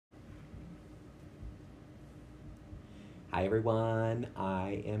Hi everyone,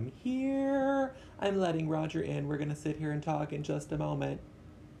 I am here. I'm letting Roger in. We're gonna sit here and talk in just a moment.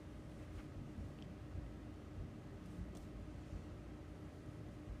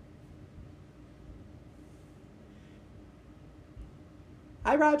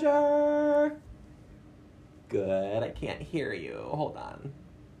 Hi Roger! Good, I can't hear you. Hold on.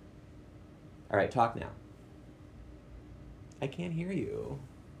 Alright, talk now. I can't hear you.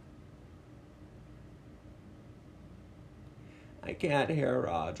 I can't hear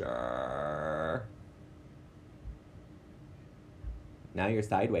Roger. Now you're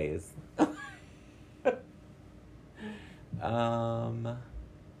sideways.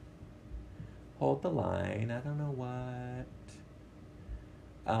 Hold the line. I don't know what.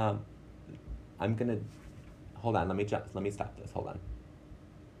 I'm gonna. Hold on. Let me stop this. Hold on.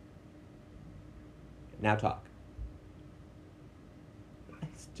 Now talk. I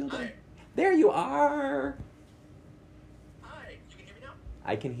still don't. Hi. There you are. Hi, you can hear me now?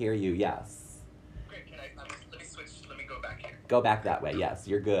 I can hear you. Yes. Great, let me switch, let me go back here. Go back that way. Yes,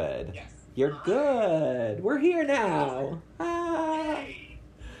 you're good. Yes. You're Hi. good. We're here now. Hi. Hey!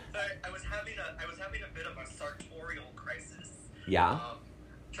 Sorry, I was having a bit of a sartorial crisis. Yeah.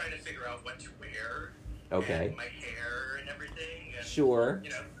 Trying to figure out what to wear. Okay. And my hair and everything. And, Sure. you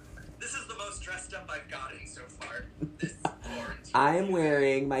know, this is the most dressed up I've gotten so far this quarantine. I'm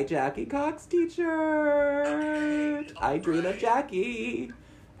wearing my Jackie Cox t-shirt. Okay, I dream of alright. Jackie.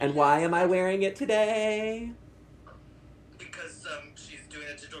 And why am I wearing it today? Because she's doing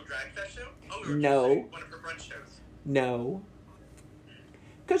a digital drag fest show? Oh, No. One of her brunch shows. No.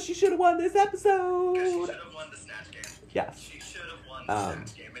 Because she should have won this Because she episode. should have won the Snatch Game. Yes. She should have won the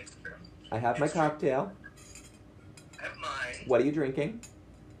Snatch Game. It's true. I have my It's true. cocktail. I have mine. What are you drinking?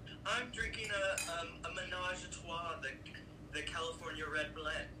 I'm drinking a Menage a Trois, the California Red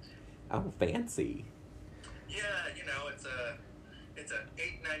Blend. Oh, fancy. Yeah, you know, it's a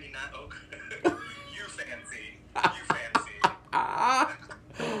 $8.99. Oh, you fancy. You fancy. Ah.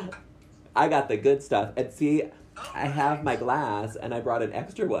 I got the good stuff. And see, Oh, I have my glass, and I brought an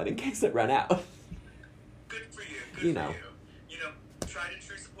extra one in case it run out. Good for you. Good You for know. you. You know, tried and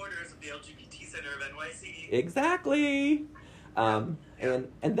true supporters of the LGBT Center of NYC. Exactly. Yeah. And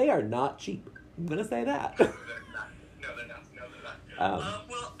they are not cheap. I'm gonna say that. No, they're not. No, they're not.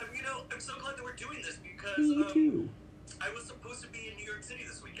 Well, you know, I'm so glad that we're doing this because Me too. I was supposed to be in New York City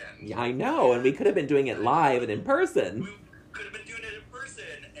this weekend. Yeah, I know, and we could have been doing it live and in person. We could have been doing it in person,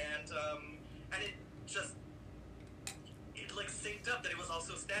 and it like synced up that it was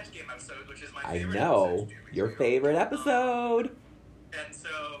also a Snatch Game episode, which is my I favorite. know. episode to do with Your you. favorite episode. And so,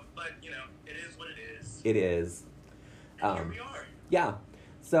 but you know, it is what it is. It is. And here we are. Yeah.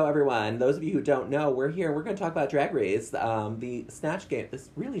 So everyone, those of you who don't know, we're here. We're going to talk about Drag Race. The Snatch Game is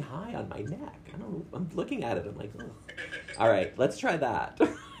really high on my neck. I don't know. I'm looking at it. I'm like, oh. All right, let's try that.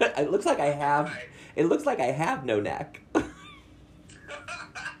 It looks like I have. Right. It looks like I have no neck. I'm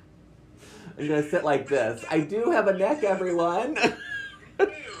gonna sit like this. I do have a neck, everyone.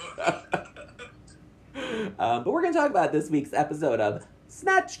 But we're gonna talk about this week's episode of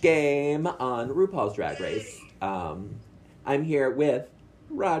Snatch Game on RuPaul's Drag Race. I'm here with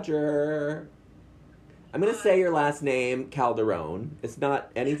Roger. I'm gonna say your last name, Calderon. It's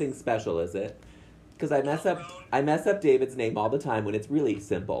not anything special, is it? Because I mess up David's name all the time when it's really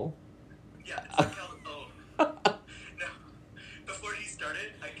simple. Yeah, it's like no. Before he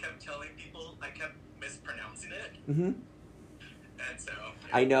started, I kept telling people I kept mispronouncing it, Mm-hmm. and so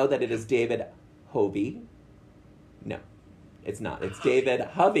I know that it is David Hovey. No, it's not. It's David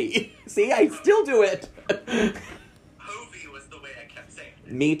Hovey. See, I still do it. Hovey was the way I kept saying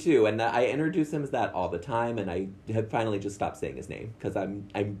it. Me too, and I introduce him as that all the time, and I have finally just stopped saying his name because I'm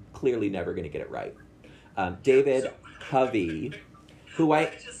clearly never going to get it right. David Hovey, who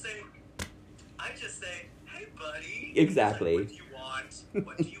I just say, hey buddy. Exactly. Like, what do you want?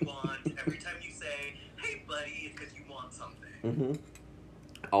 What do you want? Every time you say, hey buddy, it's because you want something. Mm-hmm.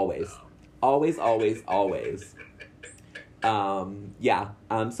 Always. Always. Yeah.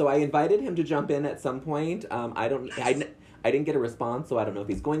 So I invited him to jump in at some point. I didn't get a response, so I don't know if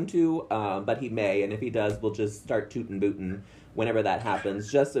he's going to, but he may, and if he does, we'll just start tootin' bootin' whenever that happens,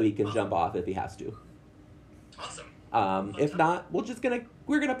 just so he can jump off if he has to. Awesome. If not,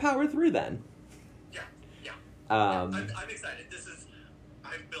 we're gonna power through then. Yeah. Um, I'm excited.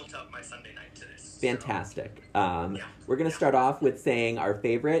 I've built up my Sunday night to this. Fantastic. Yeah. We're gonna start off with saying our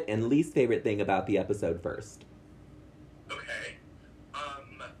favorite and least favorite thing about the episode first. Okay.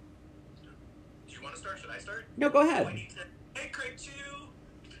 Do you want to start? Should I start? No, go Do I ahead. need to? Hey, Craig, too.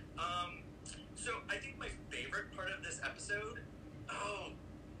 So I think my favorite part of this episode. Oh,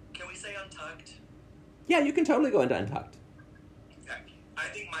 can we say untucked? Yeah, you can totally go into Untucked. I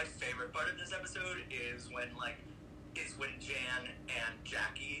think my favorite part of this episode is when Jan and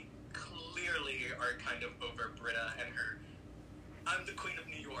Jackie clearly are kind of over Britta and her. I'm the queen of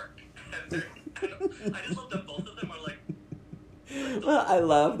New York, and I just love that both of them are like. Well, I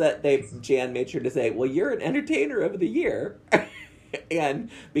love that Jan made sure to say, well, you're an entertainer of the year. And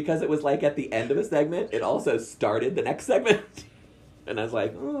because it was like at the end of a segment, it also started the next segment. And I was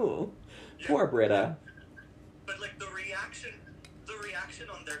like, oh, poor Britta. But like the reaction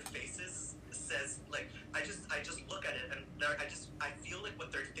on their faces says like I just look at it and I feel like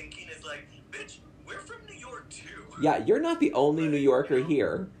what they're thinking is like, bitch, we're from New York too. Yeah, you're not the only New Yorker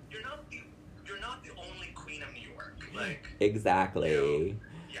here. You're not the only queen of New York. Like exactly.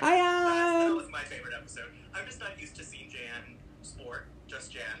 Yeah, that Hi. was my favorite episode. I'm just not used to seeing Jan sport,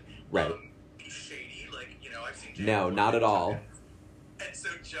 just Jan. Right. Be shady, like I've seen Jan. No, not at all. And so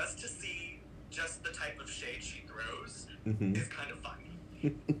just to see just the type of shade she throws is kind of fun.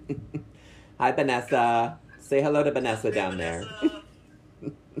 Hi, Vanessa. Say hello to Vanessa down there.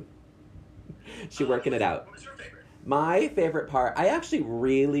 She's working it out. What was your favorite? My favorite part, I actually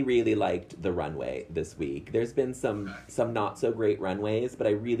really, really liked the runway this week. There's been some not so great runways, but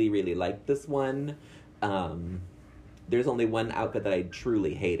I really, really liked this one. There's only one outfit that I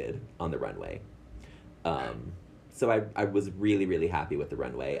truly hated on the runway. So I was really, really happy with the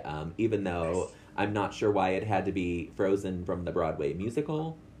runway, even though I'm not sure why it had to be Frozen from the Broadway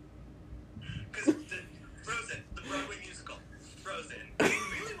musical. Because Frozen, the Broadway musical, Frozen.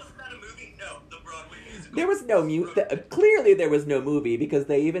 Really, wasn't that a movie? No, the Broadway musical. There was no clearly there was no movie because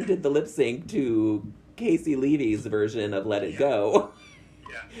they even did the lip sync to Casey Levy's version of Let It Go.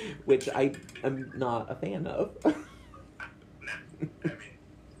 Yeah. Which I am not a fan of. Nah, I mean,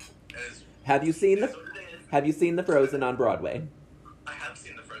 Have you seen the Frozen on Broadway? I have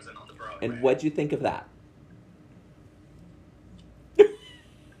seen the Frozen on the Broadway. And what'd you think of that?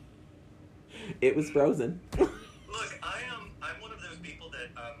 It was Frozen. Look, I'm one of those people that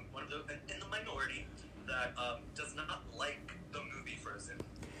in the minority that does not like the movie Frozen.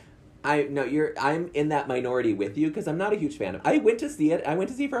 I'm in that minority with you because I'm not a huge fan of. I went to see it. I went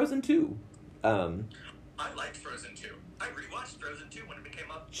to see Frozen 2. I liked Frozen 2. I rewatched Frozen 2 when it came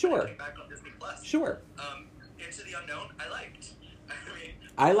up. Sure. When it came back on Disney Plus. Sure. Into the Unknown, I liked.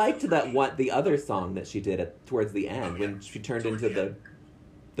 I liked the other song that she did towards the end when she turned into the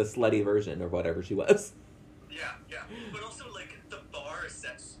slutty version or whatever she was. Yeah. But also like the bar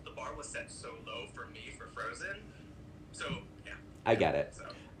was set so low for me for Frozen. So yeah. I get it. So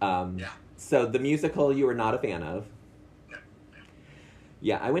yeah. So the musical you were not a fan of. No.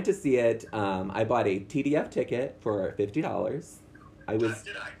 Yeah, I went to see it. I bought a TDF ticket for $50.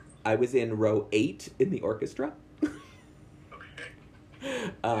 I was in row 8 in the orchestra. Okay.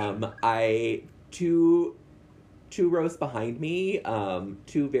 Two rows behind me,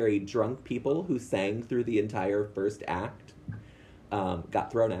 two very drunk people who sang through the entire first act, got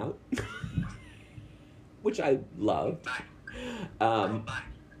thrown out, which I loved. Bye.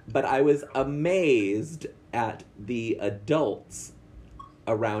 But I was amazed at the adults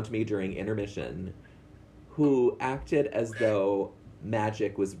around me during intermission who acted as though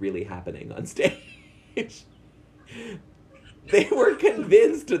magic was really happening on stage. They were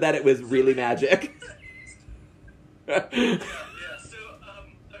convinced that it was really magic. Yeah. So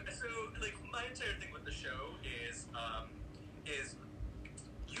like my entire thing with the show is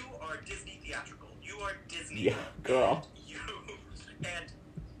you are Disney theatrical. You are Disney. Yeah, girl. And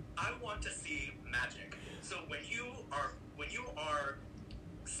I want to see magic. So when you are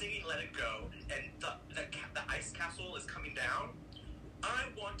singing "Let It Go" and the ice castle is coming down, I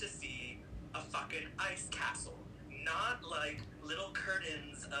want to see a fucking ice castle, not like little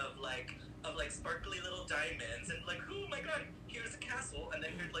curtains of sparkly little diamonds and like, oh my god, here's a castle, and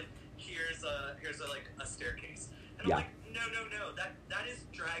then here's a staircase. And Yeah. I'm like, no, that is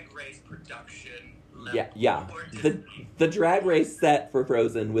Drag Race production level. Yeah. Or Disney. The Drag Race set for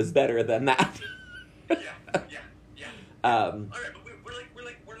Frozen was better than that. Yeah. All right, but we're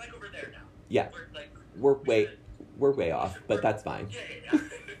like over there now. Yeah. We're way off, but that's fine. Yeah.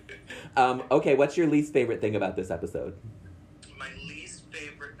 Okay, what's your least favorite thing about this episode? My least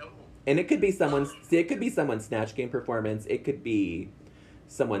favorite. Oh. And it could be someone's Snatch Game performance. It could be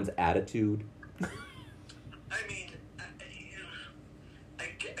someone's attitude. I mean, I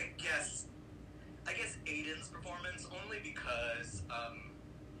guess Aiden's performance, only because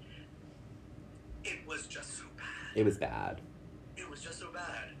it was just so bad. It was bad. It was just so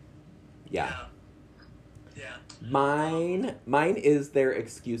bad. Yeah. Yeah. Mine is their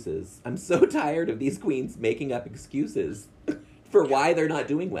excuses. I'm so tired of these queens making up excuses for why they're not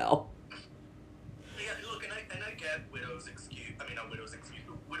doing well. Yeah, look, and I get Widow's excuse. I mean, not Widow's excuse.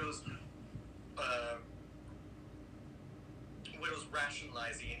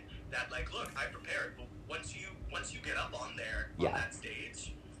 rationalizing that, like, look, I prepared, but once you get up on there on Yeah. that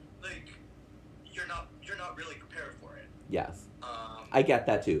stage, like, you're not really prepared for it. Yes. I get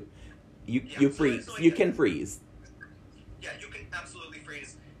that too. You Yeah, freeze. so I You get can it. freeze. Yeah, you can absolutely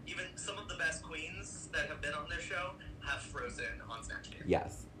freeze. Even some of the best queens that have been on this show have frozen on Snatch Game.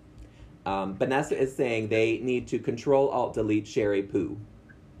 Yes. Vanessa is saying they need to Control-Alt-Delete Sherry Poo.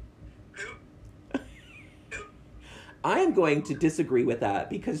 Who? I am going to disagree with that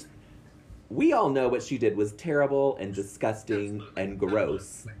because we all know what she did was terrible and disgusting Absolutely. and gross.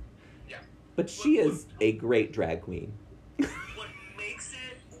 Absolutely. Yeah. But she is a great drag queen. What makes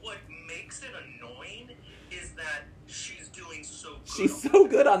it annoying is that she's doing so good. She's so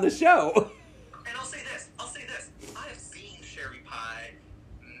good on the show. And I'll say this. I have seen Sherry Pie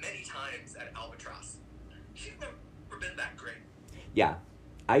many times at Albatross. She's never been that great. Yeah.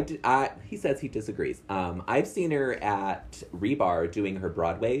 He says he disagrees. I've seen her at Rebar doing her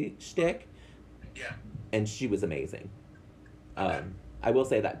Broadway shtick, Yeah. and she was amazing. Okay. I will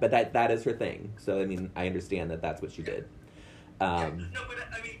say that, but that is her thing. So I mean, I understand that that's what she did. Yeah. No, but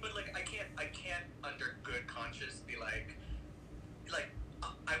I mean, like, I can't under good conscience be like,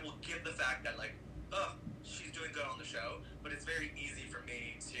 I will give the fact that, like, oh, she's doing good on the show, but it's very easy for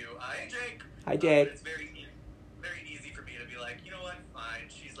me to, hey, Jake. Hi, Jake. It's very easy for me to be like, you know what, fine.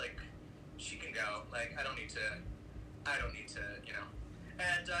 She's like, she can go. Like, I don't need to, you know.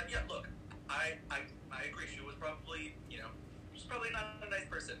 And yeah, look, I agree. She was probably, you know, she's probably not a nice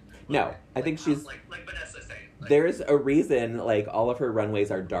person. No, I think she's like Vanessa saying. Like, there's a reason, like, all of her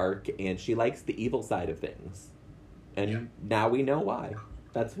runways are dark, and she likes the evil side of things. And Yeah. now we know why.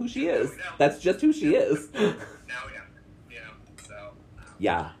 That's who she Now is. we know. That's just who she is. Now we know, you know. So.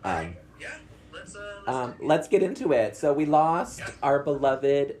 Yeah. Alright, yeah. Let's get into it. So we lost Yeah. our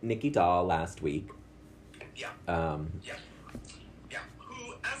beloved Nikki Doll last week. Yeah. Um, Yeah. Yeah.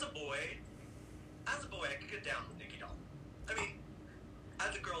 Who, as a boy, I could get down with Nikki Doll. I mean,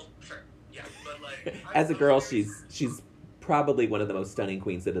 as a girl, sure. Yeah. But like, as a girl, she's probably one of the most stunning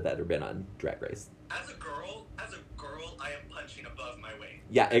queens that have ever been on Drag Race. As a girl, I am punching above my weight.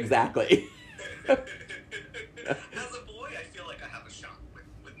 Yeah, exactly. As a boy, I feel like I have a shot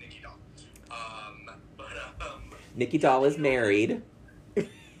with Nikki Doll. Nikki Doll is married.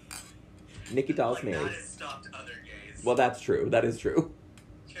 Nikki Doll's like, married. that has stopped other gays. Well, that's true. That is true.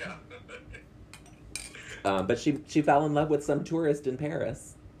 Yeah. But she fell in love with some tourist in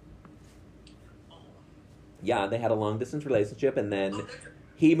Paris. Oh. Yeah, they had a long distance relationship, and then Oh, that's-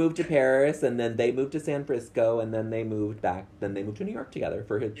 he moved to Paris, and then they moved to San Francisco, and then they moved back. Then they moved to New York together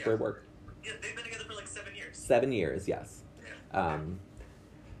for work. Yeah, they've been together for like 7 years. 7 years, yes. Yeah.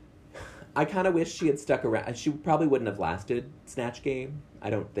 I kind of wish she had stuck around. She probably wouldn't have lasted Snatch Game, I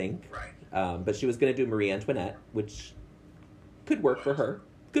don't think. Right. But she was going to do Marie Antoinette, which could work for her.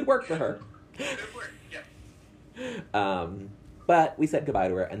 Could work for her. Good work. Yeah. But we said goodbye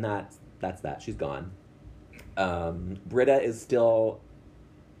to her, and that's that. She's gone. Britta is still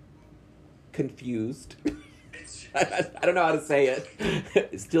confused. I don't know how to say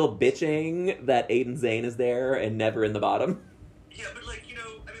it. Still bitching that Aiden Zane is there and never in the bottom. Yeah, but like, you know,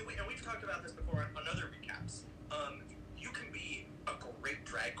 I mean, and we've talked about this before on other recaps. You can be a great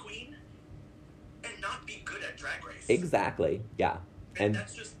drag queen and not be good at Drag Race. Exactly. Yeah. And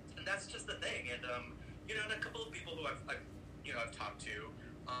that's just the thing. And you know, and a couple of people who I've talked to,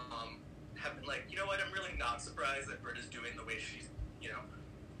 have been like, you know what, I'm really not surprised that Britta's doing the way she's, you know,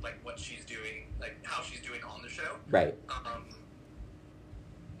 like what she's doing, like how she's doing on the show. Right.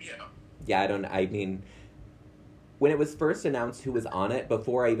 You know. Yeah, I mean, when it was first announced who was on it,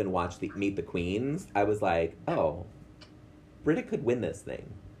 before I even watched Meet the Queens, I was like, oh, Britta could win this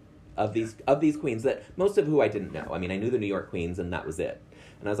thing. Of these queens, that most of who I didn't know. I mean, I knew the New York queens, and that was it.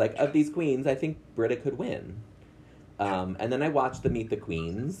 And I was like, of these queens, I think Britta could win. And then I watched the Meet the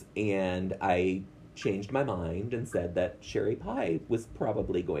Queens, and I changed my mind and said that Sherry Pie was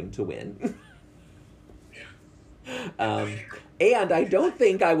probably going to win. And I don't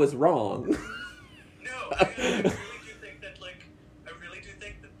think I was wrong. No, I really do think that, like,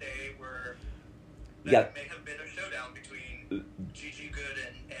 they were. That Yeah. it may have been a showdown between Gigi Good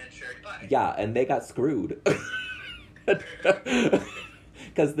and Sherry Pie. Yeah, and they got screwed.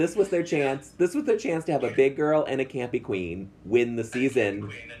 Because this was their chance. This was their chance to have a big girl and a campy queen win the season.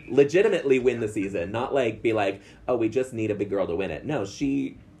 Legitimately win the season. Not like be like, oh, we just need a big girl to win it. No,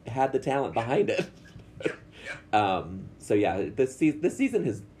 she had the talent behind it. Yeah. So yeah, this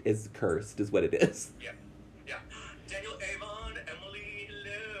season is cursed, is what it is. Yeah. Daniel Avon, Emily,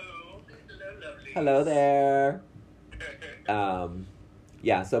 hello. Hello, lovely. Hello there.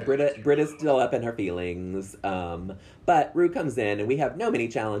 Yeah, so Britta's still up in her feelings. But Rue comes in and we have no mini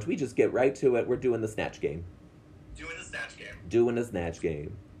challenge. We just get right to it. We're doing the snatch game. Doing the snatch game. Doing the snatch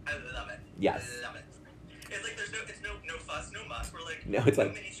game. I love it. Yes. I love it. It's like there's no fuss, no muss. We're like, no, it's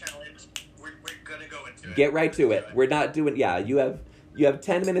like mini challenge. We're gonna go into it. Get right to it. We're not doing. Yeah, you have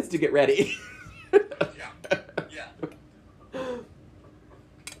 10 minutes to get ready.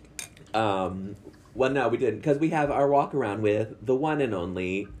 Yeah. Well, no, we didn't, because we have our walk around with the one and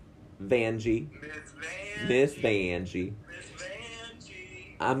only Vanjie. Miss Vanjie.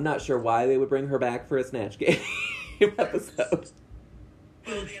 I'm not sure why they would bring her back for a snatch game episode.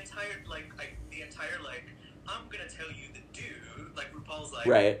 Well, the entire I'm gonna tell you the do, like RuPaul's like,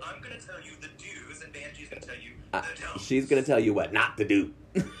 right. I'm gonna tell you the do's, and Vanjie's gonna tell you the don'ts. She's gonna tell you what not to do.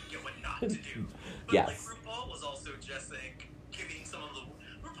 Yeah, what not to do. But yes. like RuPaul was also just like giving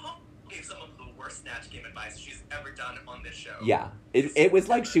RuPaul gave some of the worst snatch game advice she's ever done on this show. Yeah, it was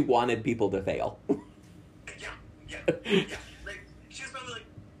like she wanted people to fail. Yeah. Like she was probably like,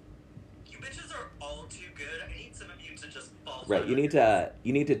 you bitches are all too good. I need some of you to just fall. Right, you need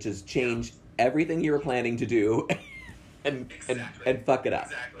to just change everything you were planning to do, and fuck it up.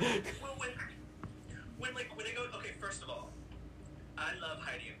 Exactly. Well, when they go, okay, first of all, I love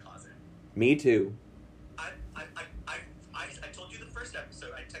Heidi in Closet. Me too. I told you the first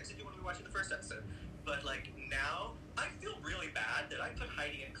episode. I texted you when we were watching the first episode. But like now, I feel really bad that I put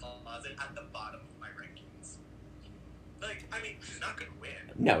Heidi in Closet at the bottom of my rankings. Like, I mean, she's not gonna win.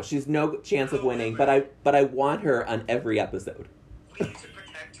 No, she's no chance of winning. But I want her on every episode. We need to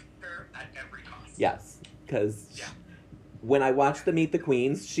protect her at every cost. Yes, because when I watched the Meet the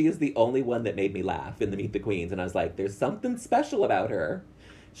Queens, she is the only one that made me laugh in the Meet the Queens, and I was like, "There's something special about her.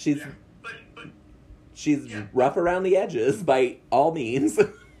 She's rough around the edges by all means."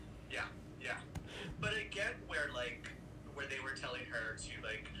 Yeah. But I get where they were telling her to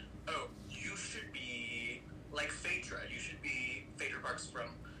like, oh, you should be like Phaedra. You should be Phaedra Parks from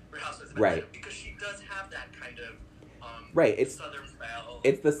Real Housewives of Atlanta, right? Because she does have that kind of right. It's Southern belle.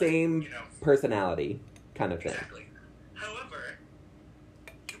 It's the same personality kind of thing. Exactly. However,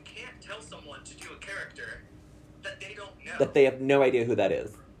 you can't tell someone to do a character that they don't know. That they have no idea who that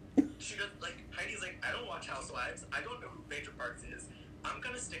is. She does, like, Heidi's like, I don't watch Housewives. I don't know who Phaedra Parks is. I'm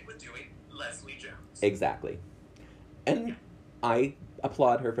going to stick with doing Leslie Jones. Exactly. And I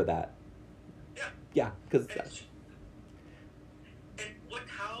applaud her for that. Yeah. Yeah, because...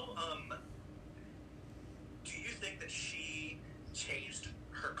 do you think that she changed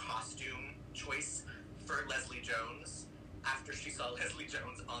her costume choice for Leslie Jones after she saw Leslie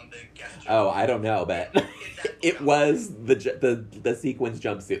Jones on the guest jump? Oh, I don't know, but it was the sequins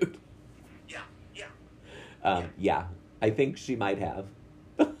jumpsuit. Yeah, I think she might have.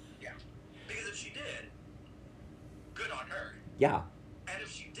 Yeah, because if she did, good on her. Yeah. And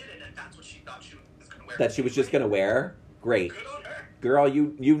if she didn't, and that's what she thought she was going to wear. That she was just going to wear? Great. Good on her. Girl,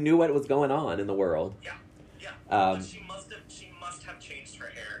 you knew what was going on in the world. Yeah. But she must have changed her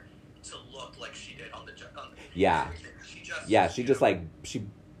hair to look like she did on the yeah. She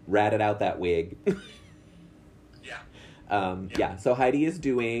ratted out that wig. Yeah. So Heidi is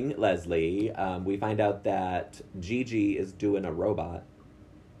doing Leslie. We find out that Gigi is doing a robot.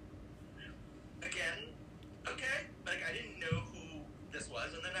 Again, okay. Like, I didn't know who this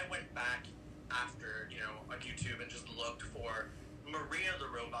was, and then I went back after, on YouTube and just looked for Maria the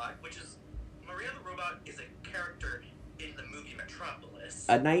Robot, Maria the Robot is a character in the movie Metropolis.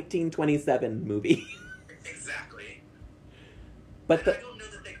 A 1927 movie. Exactly. But I don't know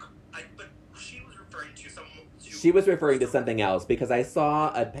that but she was referring to some... She was referring to something else, because I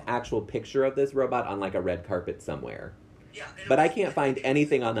saw an actual picture of this robot on, like, a red carpet somewhere. Yeah. But I can't find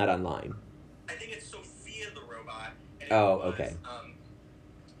anything on that online. I think it's Sophia the Robot. And okay.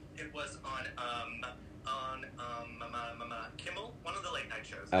 It was on Kimmel, one of the late night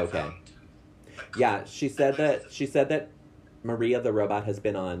shows. Okay. Yeah, she said that Maria the Robot has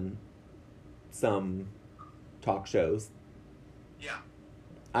been on some talk shows. Yeah.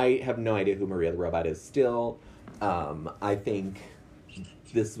 I have no idea who Maria the Robot is still. I think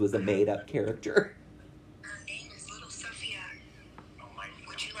this was a made-up character. Her name is Little Sophia. Oh my God.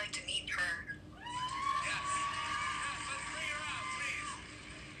 Would you like to meet her? Yes. Let's bring her out, please.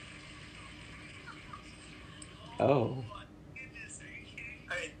 Oh. Goodness, are you kidding?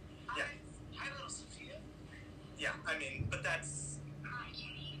 I mean, yeah. Hi, Little Sophia. Yeah, I mean, but that's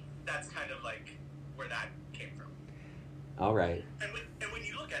kind of like where that came from. All right. And when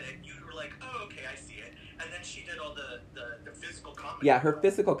you look at it, you were like, oh, okay, I see it. And then she did all the physical comedy. Yeah, her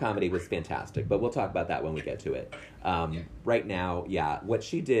physical comedy was fantastic, but we'll talk about that when we get to it. Right now, what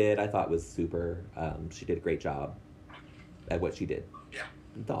she did, I thought was super. She did a great job at what she did. Yeah.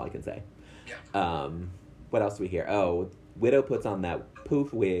 That's all I can say. Yeah. What else do we hear? Oh, Widow puts on that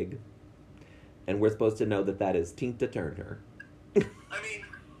poof wig, and we're supposed to know that that is Tina Turner. I mean,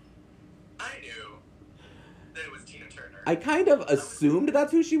 I knew that it was Tina Turner. I kind of assumed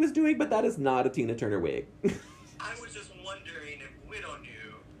that's who she was doing, but that is not a Tina Turner wig. I was just wondering if Widow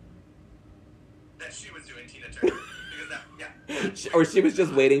knew that she was doing Tina Turner. Because that, yeah. Or she was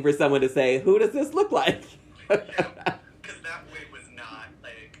just waiting for someone to say, who does this look like? Yeah, because that wig was not,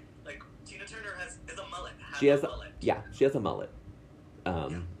 like Tina Turner is a mullet. She has a mullet. Yeah, she has a mullet.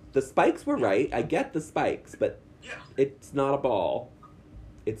 The spikes were right. I get the spikes, but Yeah. it's not a ball.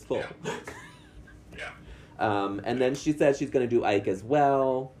 It's full. Yeah. And then she says she's going to do Ike as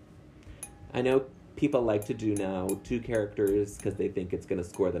well. I know people like to do now 2 characters because they think it's going to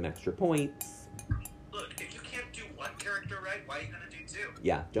score them extra points. Look, if you can't do one character right, why are you going to do 2?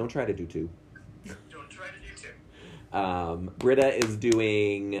 Yeah, don't try to do 2. Don't try to do 2. Britta is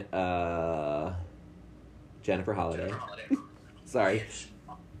doing Jennifer Holliday. Jennifer Holliday. Sorry. Which,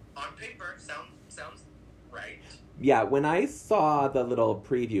 on paper, sounds right. Yeah, when I saw the little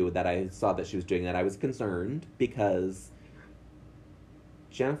preview that I saw that she was doing that, I was concerned because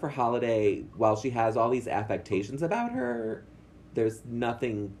Jennifer Holliday, while she has all these affectations about her, there's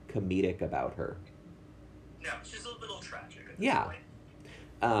nothing comedic about her. No, she's a little tragic at this Yeah.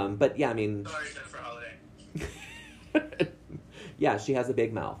 point. But yeah, I mean, Sorry, Jennifer Holliday. yeah, she has a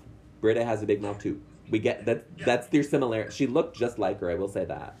big mouth. Britta has a big mouth too. We get that. Yeah. That's their similarity. She looked just like her. I will say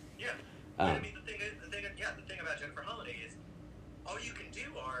that. Yeah. I mean, the thing about Jennifer Holliday is all you can do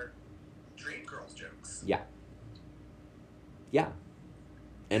are Dreamgirls jokes. Yeah. Yeah.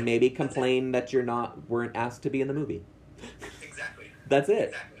 And maybe complain that weren't asked to be in the movie. Exactly. That's it.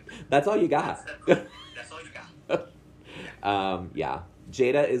 Exactly. That's all you got. That's all you got. Yeah.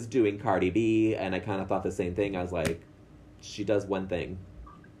 Jada is doing Cardi B, and I kind of thought the same thing. I was like, she does one thing.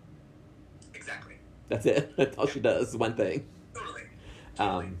 Exactly. That's it. That's all she does. One thing. Totally.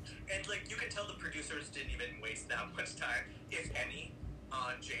 Um, And like you can tell the producers didn't even waste that much time, if any,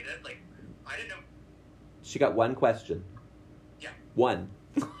 on Jada. Like I didn't know. She got one question. Yeah. One.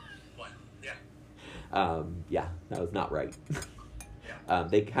 One. Yeah. Yeah, that was not right. Yeah.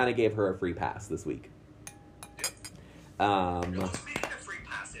 They kind of gave her a free pass this week. Well, speaking of free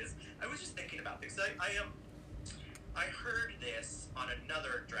passes, I was just thinking about this. I heard this on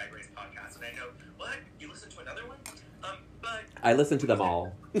another Drag Race podcast, and I know what you listened to another one. But I listened to them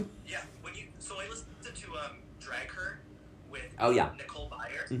all. yeah, I listened to Drag Her with Oh, yeah. Nicole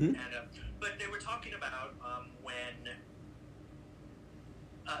Byer, Mhm. and but they were talking about when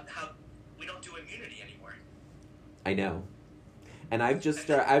how we don't do immunity anymore. I know. And I've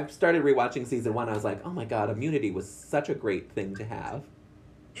started rewatching season 1. I was like, oh my god, immunity was such a great thing to have.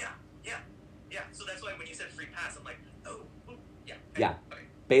 Yeah. So that's why when you said free pass, I'm like, oh, yeah. Yeah. Okay.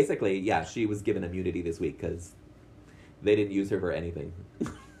 Basically, yeah, she was given immunity this week because they didn't use her for anything.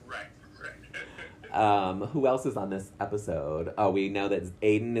 Right. Who else is on this episode? Oh, we know that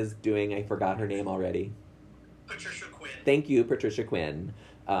Aiden is doing, I forgot her name already. Patricia Quinn. Thank you, Patricia Quinn.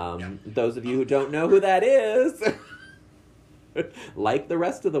 Those of you who don't know who that is, like the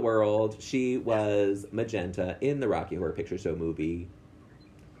rest of the world, she was Magenta in the Rocky Horror Picture Show movie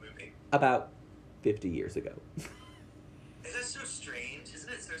about 50 years ago. Is that so strange? Isn't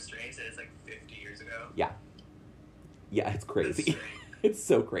it so strange that it's like 50 years ago? Yeah. Yeah, it's That's crazy. strange. It's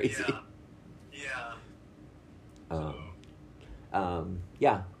so crazy. Yeah.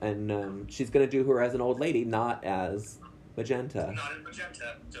 Yeah, and she's gonna do her as an old lady, not as Magenta. Not in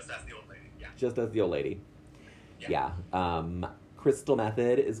Magenta, just as the old lady. Yeah. Just as the old lady. Yeah. Crystal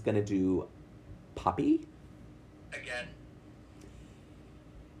Method is gonna do Poppy. Again.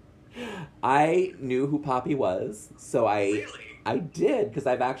 I knew who Poppy was, so Really? I did, because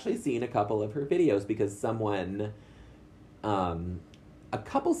I've actually seen a couple of her videos, because someone, a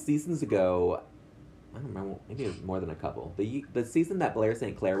couple seasons ago, I don't remember, maybe it was more than a couple, the season that Blair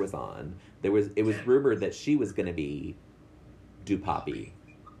St. Clair was on, it was rumored that she was going to do Poppy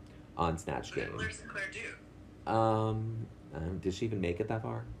on Snatch What did Game. Blair St. Clair do? Did she even make it that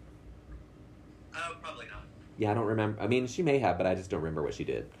far? Probably not. Yeah, I don't remember. I mean, she may have, but I just don't remember what she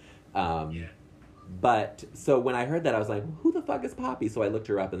did. Yeah. But, so when I heard that, I was like, who the fuck is Poppy? So I looked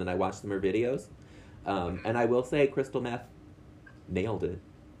her up, and then I watched some of her videos. And I will say, Crystal Meth nailed it.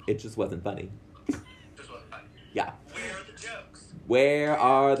 It just wasn't funny. Just wasn't funny. Yeah. Where are the jokes? Where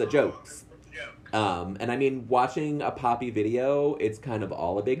are the jokes? Jokes. And I mean, watching a Poppy video, it's kind of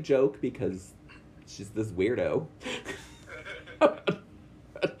all a big joke, because she's this weirdo.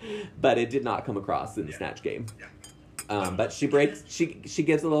 But it did not come across in the Snatch Game. Yeah. But she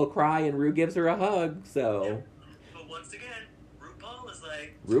gives a little cry, and Rue gives her a hug, so... But once again, RuPaul is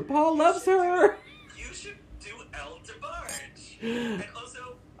like, RuPaul loves her. you should do El DeBarge. And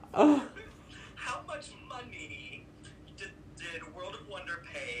also, Oh, how much money did World of Wonder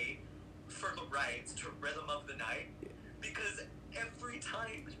pay for the rights to Rhythm of the Night? Because every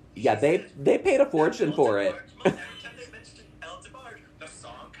time... yeah, they paid a fortune for it. Every time they mention El DeBarge, the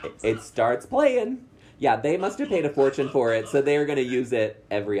song comes It up. starts playing. Yeah, they must have paid a fortune for it, so they're going to use it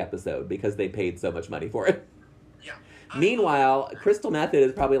every episode because they paid so much money for it. Yeah. Meanwhile, Crystal Method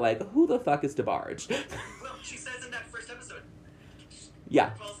is probably like, who the fuck is DeBarge? Well, she says in that first episode, Yeah.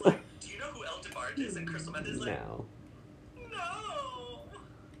 Paul's like, do you know who El DeBarge is? And Crystal Method is like, No. no.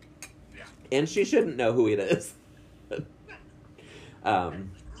 Yeah. And she shouldn't know who it is. Look,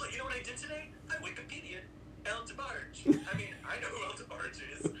 you know what I did today? I Wikipedia'd El DeBarge. I mean, I know who El DeBarge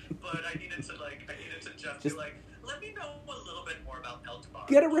is, but I needed to just be Just- like, let me know a little bit more about El DeBarge.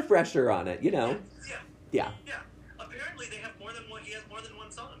 Get a refresher on it, you know. Yeah. Yeah. Yeah. Apparently, they have more than one. He has more than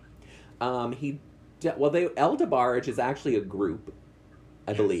one song. El DeBarge is actually a group,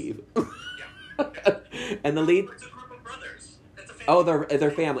 I believe. Yeah. And the lead... It's a group of brothers. It's a family. Oh,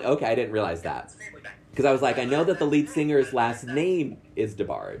 they're family. Okay, I didn't realize that. It's a family band. Because I was like, I know that the lead singer's last name is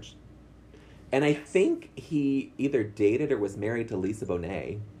DeBarge. And I think he either dated or was married to Lisa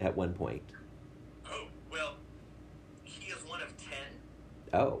Bonet at one point. Oh, well, he is one of 10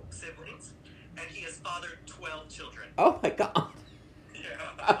 Oh. siblings, and he has fathered 12 children. Oh my god.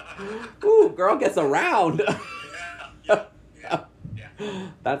 Yeah. Ooh, girl gets around. Yeah.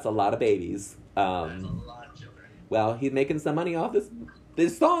 That's a lot of babies. That's a lot of children. Well, he's making some money off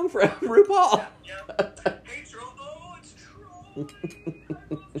this song for RuPaul. Yeah. Hey, Troy. Oh, it's Troy.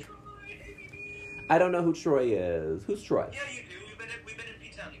 I love Troy. Hey, baby. I don't know who Troy is. Who's Troy? Yeah, you do. We've been in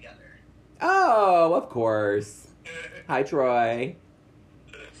P-Town together. Oh, of course. Hi, Troy.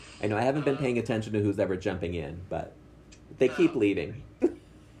 I know I haven't been paying attention to who's ever jumping in, but they keep leaving.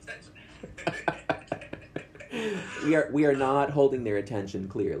 We are not holding their attention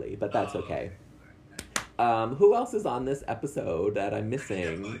clearly, but that's okay. Who else is on this episode that I'm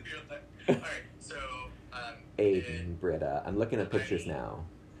missing? Alright, so, Aiden, Britta. I'm looking at pictures now.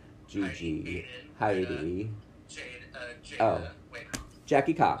 Gigi, Heidi, Jada, Oh. wait,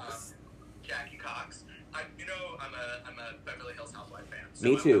 Jackie Cox. Jackie Cox. I'm a Beverly Hills Housewife fan. So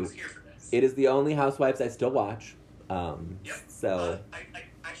Me too. I was here for this. It is the only Housewives I still watch. Yep. So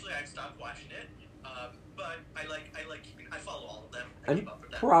I've stopped watching it, but I follow all of them. I I'm keep up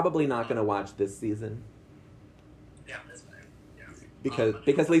with them. probably not going to watch this season Yeah, that's fine. Yeah.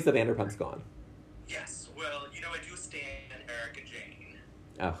 because Lisa Vanderpump's gone. Yes. Well, I do stand Erica Jane,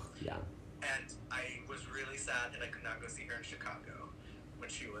 Oh yeah. and I was really sad that I could not go see her in Chicago when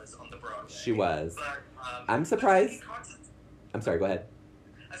she was on the Broadway. She was. But, I'm but surprised- Jackie Cox I'm sorry. Go ahead.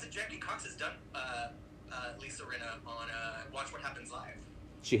 I said Jackie Cox has done Lisa Rinna on Watch What Happens Live.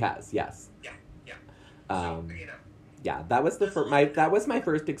 She has. Yes. Yeah. Um, So, Yeah, that was that was my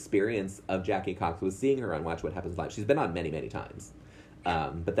first experience of Jackie Cox, was seeing her on Watch What Happens Live. She's been on many times,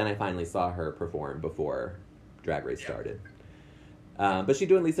 but then I finally saw her perform before Drag Race started. But she's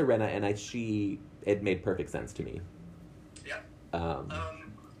doing Lisa Rinna, and it made perfect sense to me. Yeah.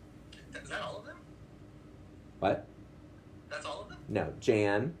 Is that all of them? What? That's all of them? No,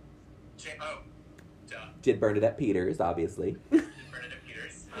 Jan Oh, duh. did Bernadette Peters, obviously. Bernadette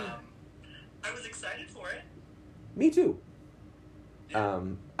Peters. I was excited for it. Me too. Yeah.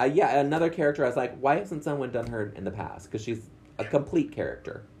 Another character. I was like, why hasn't someone done her in the past? Because she's a complete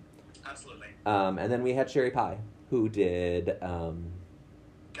character. Absolutely. And then we had Sherry Pie, who did. Catherine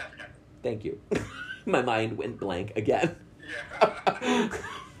Hepburn. Thank you. My mind went blank again. Yeah.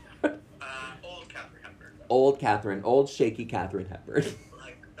 Old Catherine Hepburn. Old shaky Catherine Hepburn.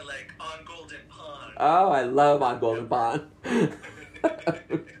 Like on Golden Pond. Oh, I love On Golden Pond.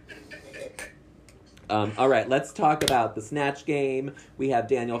 All right, let's talk about the Snatch Game. We have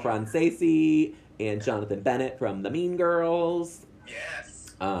Daniel Franzese and Jonathan Bennett from the Mean Girls.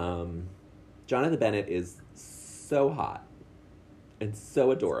 Yes. Jonathan Bennett is so hot and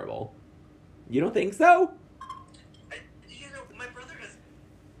so adorable. You don't think so? My brother has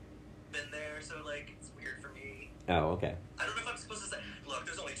been there, so it's weird for me. Oh, okay. I don't know if I'm supposed to say. Look,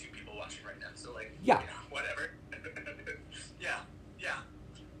 there's only 2 people watching right now, so Yeah. whatever. yeah.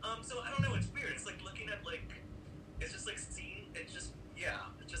 So I don't know. It's weird. It's looking at it's just seeing. It's just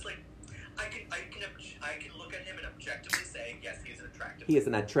It's just I can look at him and objectively say yes, he's an attractive. He is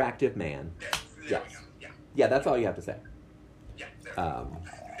an attractive man. There Yes. we go. Yeah. Yeah, that's all you have to say. Yeah. There we go.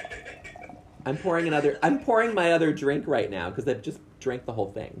 I'm pouring my other drink right now because I've just drank the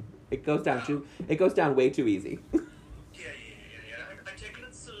whole thing. It goes down way too easy. Yeah. I'm taking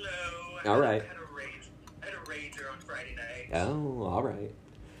it slow. All right. I had a rager on Friday night. Oh, all right.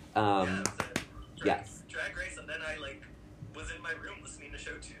 Yeah, it was a yes. drag race, and then I was in my room listening to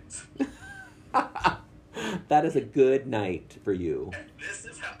show tunes. That is a good night for you. And this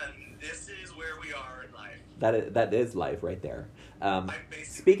is where we are in life. That is life right there. I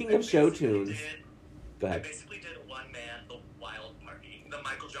Speaking of show basically tunes, go I ahead. basically did One Man, The Wild Party, the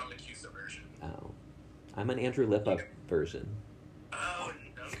Michael John LaCusa version. Oh, I'm an Andrew Lippa version. Oh,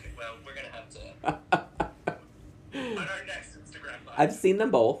 okay. Well, we're gonna have to on our next Instagram live. I've seen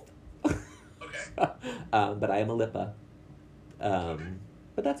them both. Okay. But I am a Lippa.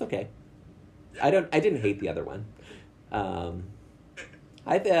 But that's okay. I didn't hate the other one.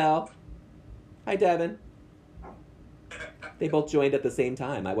 Hi Phil. Hi Devin. They both joined at the same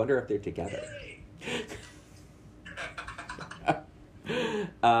time. I wonder if they're together.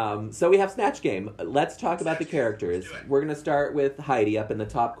 So we have Snatch Game. Let's talk about the characters. Let's do it. We're going to start with Heidi up in the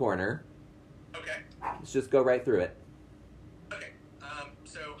top corner. Okay. Let's just go right through it. Okay.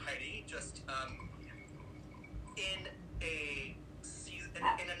 So Heidi just in a season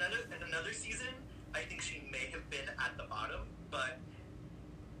in another season, I think she may have been at the bottom, but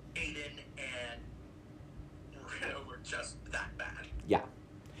Aiden and Rita were just that bad.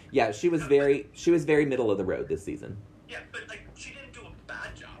 Yeah, she was very middle of the road this season. Yeah, but she didn't do a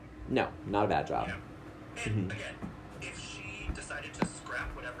bad job. No, not a bad job. Yeah. And again, if she decided to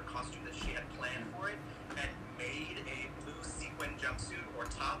scrap whatever costume that she had planned for it and made a blue sequin jumpsuit or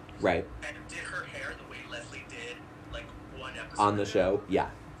top, Right. and did her hair the way Leslie did, one episode On the ago, show, yeah.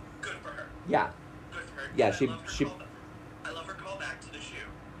 good for her. Yeah. Good for her. Yeah, And she- I love her callback to the shoe,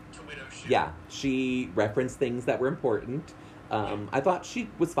 to Widow's shoe. Yeah, she referenced things that were important. I thought she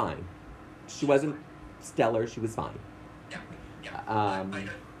was fine. She wasn't stellar, she was fine. Yeah. I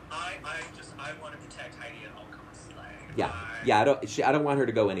want to protect Heidi at all costs. I don't want her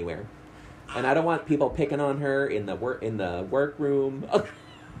to go anywhere. And I don't want people picking on her in the workroom.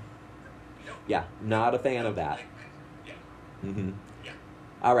 Yeah, not a fan of that. Mm-hmm. Yeah.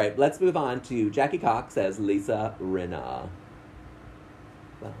 All right, let's move on to Jackie Cox as Lisa Rinna.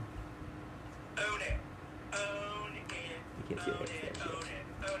 Well, Own it. Own it. You can't see Own it. it. Own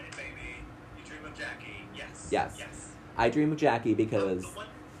it. Own it, baby. You dream of Jackie. Yes. Yes. Yes. I dream of Jackie because... The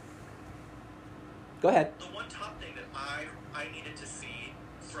Go ahead. one top thing that I needed to see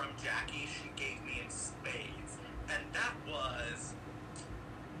from Jackie, she gave me in spades, and that was,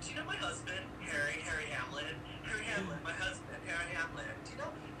 do you know my husband, Harry Hamlin? Harry Hamlin, my husband, Harry Hamlin. Do you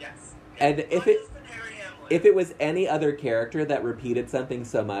know? Yes. And My if it husband, Harry Hamlin. if it was any other character that repeated something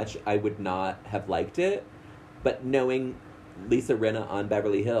so much, I would not have liked it. But knowing Lisa Rinna on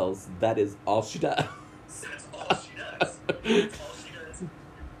Beverly Hills, that is all she does. That's all she does. That's all she does.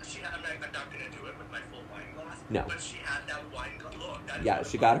 I'm not going to do it with my full wine glass. No. But she had that wine glass. Look, that is Yeah, one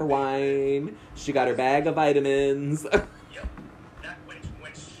she of got my her favorite- wine. She got her bag of vitamins. Yep. That when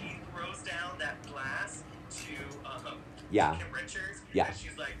she throws down that glass to Yeah. Kim Richards, Yeah. and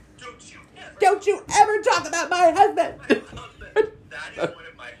she's like, Don't you ever talk about my husband! my husband. That is one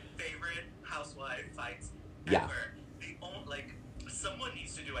of my favorite housewife fights ever. Yeah. Someone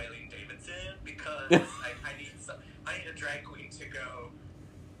needs to do Eileen Davidson because I need a drag queen to go,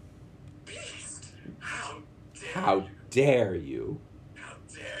 Beast, how dare you? How dare you? How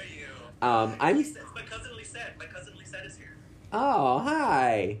dare you? I'm... My cousin Lisette is here. Oh,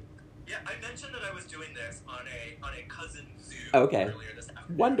 hi. Yeah, I mentioned that I was doing this on a cousin Zoom Okay. earlier this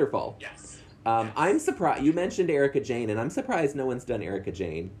afternoon. Wonderful. Yes. I'm surprised. You mentioned Erica Jane, and I'm surprised no one's done Erica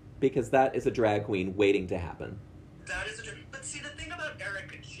Jane, because that is a drag queen waiting to happen. That is but see, the thing about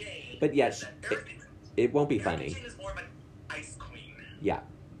Erica Jane But yeah, is that Erica It won't be funny. Jane is more of an ice queen. Yeah.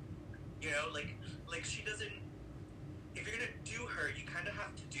 You know, like she doesn't. If you're gonna do her, you kind of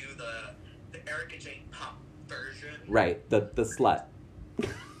have to do the Erica Jane pop version. Right. The slut.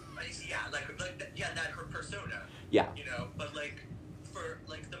 Yeah, that her persona. Yeah. You know, but for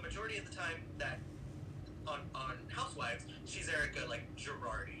the majority of the time that on Housewives, she's Erica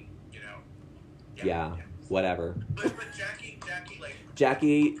Girardi. You know. Yeah. Whatever. But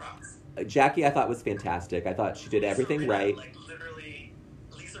Jackie, props. Jackie, I thought was fantastic. I thought she did everything Lisa Rinna, right. Literally,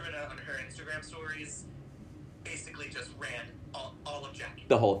 Lisa Rinna on her Instagram stories basically just ran all of Jackie.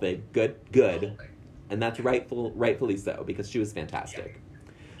 The whole thing. Good. The whole thing. And that's rightfully so, because she was fantastic.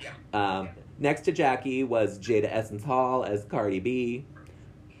 Yeah. Next to Jackie was Jada Essence Hall as Cardi B.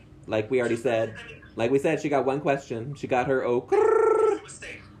 Like we already said. Like we said, she got one question. She got her It was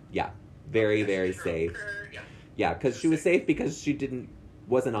safe. Yeah. Very, Yeah, very she did her safe. Yeah. Yeah, because she was safe because she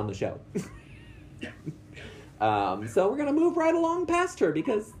wasn't on the show. Yeah. So we're gonna move right along past her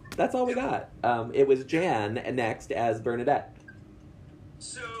because that's all we got. It was Jan next as Bernadette.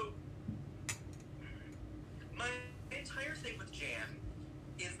 So, my entire thing with Jan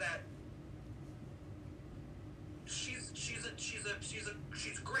is that she's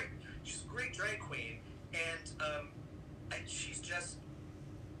great. She's a great drag queen, and she's just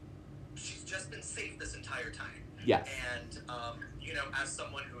been safe this entire time. Yes. And as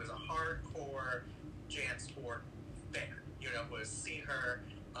someone who is a hardcore Jan Sport fan, who has seen her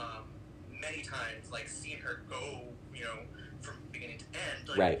many times, like seen her go, from beginning to end.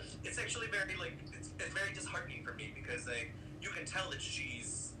 Like, right. It's actually very it's very disheartening for me because you can tell that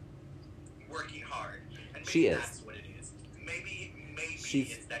she's working hard, and maybe She is. that's what it is. Maybe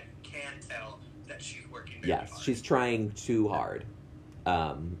She's- it's that you can tell that she's working very Yes, hard. she's trying too hard.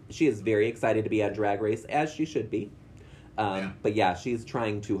 She is very excited to be on Drag Race, as she should be. Yeah. But yeah, she's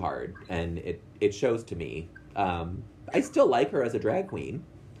trying too hard, and it shows to me. I still like her as a drag queen,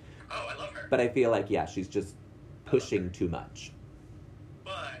 Oh, I love her. but I feel like, yeah, she's just pushing too much.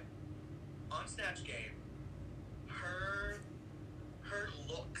 But on Snatch Game, her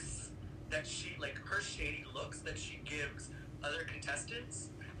looks that she her shady looks that she gives other contestants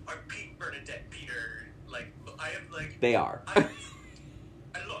are Pete Bernadette Peter. I am They are.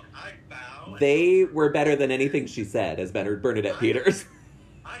 I bow. They were better than anything she said as Bernadette Peters.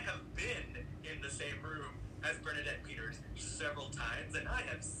 I have been in the same room as Bernadette Peters several times, and I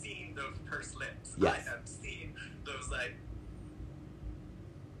have seen those pursed lips. Yes. I have seen those,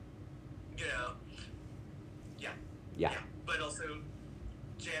 Yeah. But also,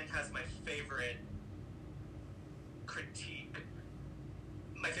 Jan has my favorite critique,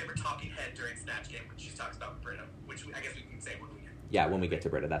 my favorite talking head during Snatch Game when she talks about Britta, which I guess we can say when we get. Yeah, when we get to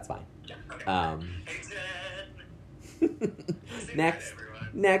Britta, that's fine. Yeah, okay. Hey, Jen! Say Next. hi to everyone.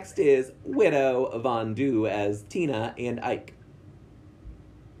 Next is Widow Von Du as Tina and Ike.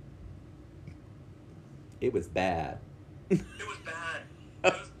 It was bad. It was bad.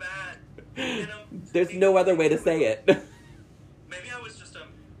 It was bad. There's no other way to say it. Maybe I was just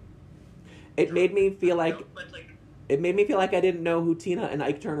It made me feel like but I didn't know who Tina and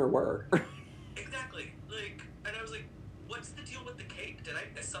Ike Turner were. exactly. And I was like, what's the deal with the cake? Did I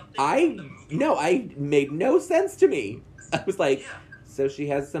miss something? I from the movie? I made no sense to me. I was like, Yeah. so she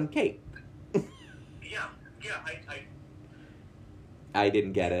has some cake. Yeah. I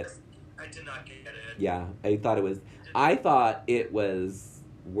didn't get it. I did not get it. Yeah, I thought it was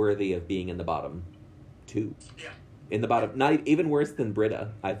worthy of being in the bottom two. Yeah. In the bottom, not even worse than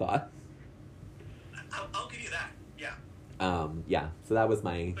Britta, I thought. I'll give you that. Yeah. Yeah. So that was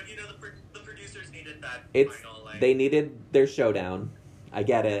my. But the producers needed that It's final they needed their showdown. I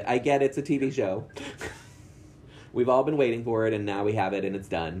get it. It's a TV show. We've all been waiting for it, and now we have it, and it's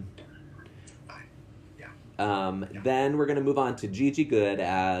done. Fine. Yeah. Then we're gonna move on to Gigi Good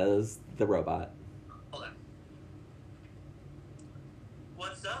as the robot. Hold on.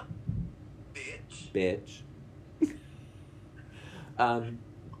 What's up, bitch? Bitch.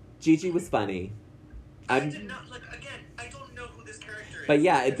 Gigi was funny. I did not again. I don't know who this character is. But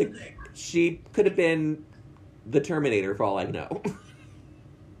yeah, That's the thing. she could have been the Terminator for all I know.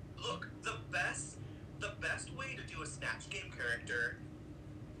 Look, the best way to do a Snatch Game character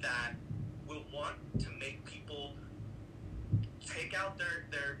that will want to make people take out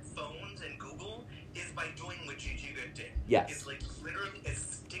their phones and Google is by doing what Gigi Good did. Yes. It's literally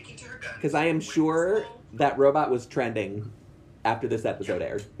sticking to her guns. Because I am When sure RuPaul- that robot was trending after this episode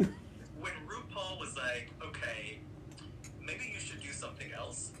aired. when RuPaul was like, okay, maybe you should do something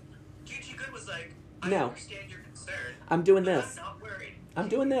else, Gigi Good was like, I No. understand your concern. I'm doing but this. I'm not worried. I'm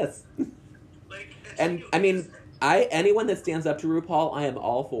doing this. And she I mean, was- anyone that stands up to RuPaul, I am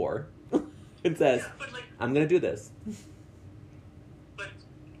all for. and says, yeah, but I'm gonna do this. But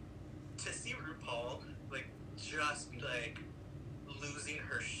to see RuPaul just losing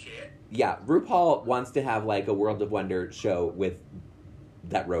her shit. Yeah, RuPaul wants to have a World of Wonder show with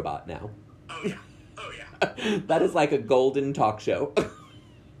that robot now. Oh yeah. That is like a golden talk show.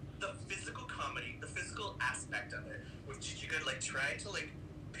 The physical comedy, the physical aspect of it, with Gigi Good trying to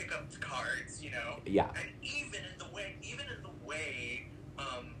pick up the cards, Yeah. and even in the way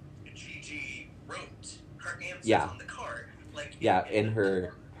Gigi wrote her answers Yeah. on the card, Yeah, in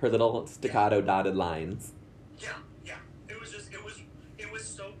her little staccato dotted lines. Yeah. It was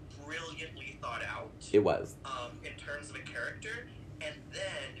so brilliantly thought out. It was. In terms of a character, and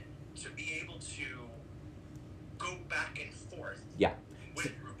then to be able to go back and forth. Yeah.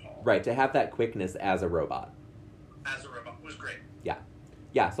 With RuPaul. Right, to have that quickness as a robot. As a robot was great.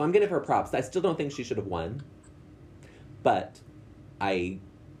 Yeah, so I'm giving her props. I still don't think she should have won. But I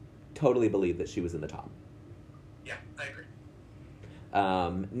totally believe that she was in the top. Yeah, I agree.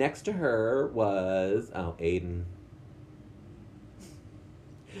 Next to her was Aiden.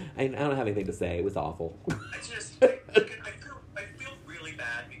 I don't have anything to say. It was awful. I just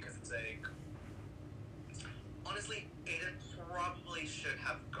really should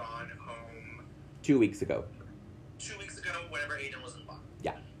have gone home 2 weeks ago. 2 weeks ago, whenever Aiden was in bond.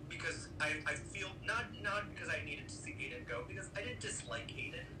 Yeah. Because I feel not because I needed to see Aiden go, because I didn't dislike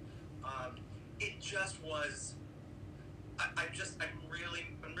Aiden. It just was. I'm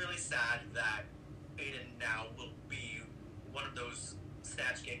really sad that Aiden now will be one of those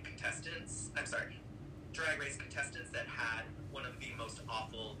Snatch Game contestants. I'm sorry, Drag Race contestants that had one of the most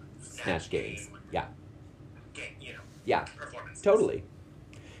awful Snatch games. Yeah. Game, performances. Totally.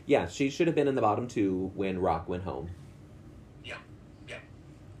 Yeah, she should have been in the bottom 2 when Rock went home. Yeah.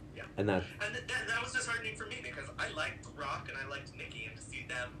 And that was disheartening for me, because I liked Rock and I liked Nikki, and to see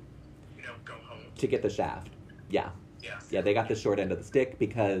them, go home. to get the shaft. Yeah. Yeah. Yeah, they got the short end of the stick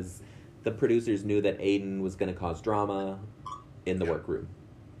because the producers knew that Aiden was going to cause drama in the workroom.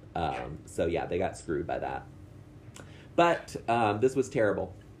 So, yeah, they got screwed by that. But this was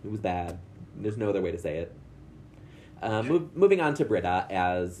terrible. It was bad. There's no other way to say it. Moving on to Britta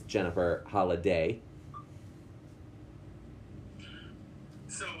as Jennifer Holliday.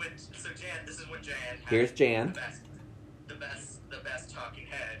 So Jan, this is when Jan had Here's Jan. the best talking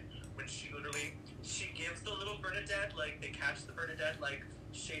head, when she gives the little Bernadette, like, they catch the Bernadette, like,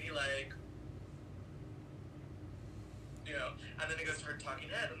 shady, like, and then it goes to her talking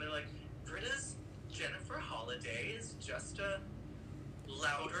head, and they're like, Britta's Jennifer Holliday is just a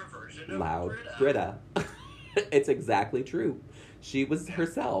louder version of Britta. It's exactly true. She was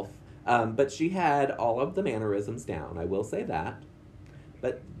herself. But she had all of the mannerisms down, I will say that.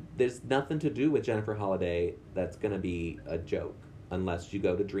 But there's nothing to do with Jennifer Holliday that's going to be a joke, unless you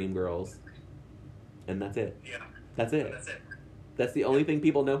go to Dreamgirls, and that's it. Yeah. That's it. That's it. That's the only thing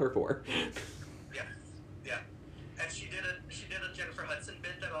people know her for. Yeah. And she did a Jennifer Hudson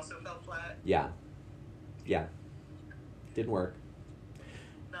bit that also fell flat. Yeah. Didn't work.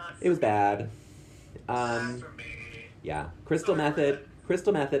 Not It was for bad. me. Not for me. Yeah. Crystal Sorry, Method. Brett.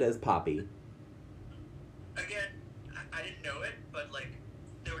 Crystal Method as Poppy. Again, I didn't know it, but, like,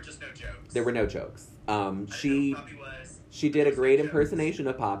 there were just no jokes. There were no jokes. I didn't know who Poppy was. She did a There was no great jokes. impersonation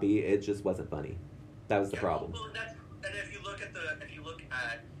of Poppy. It just wasn't funny. That was the problem. Well, and if you look at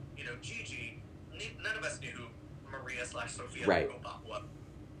Gigi, none of us knew who Maria/Sophia Right. Lopopwa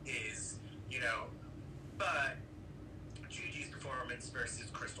is, but Gigi's performance versus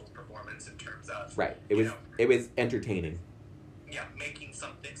Crystal's performance in terms of Right. It was entertaining. making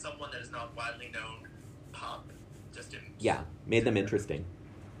someone that is not widely known pop, just didn't. Yeah. Made them interesting.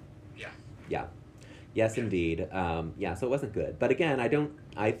 Yeah. Yes, indeed. So it wasn't good. But again,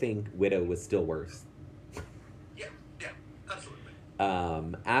 I think Widow was still worse. Yeah, absolutely.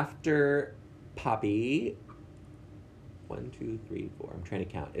 After Poppy, 1, 2, 3, 4. I'm trying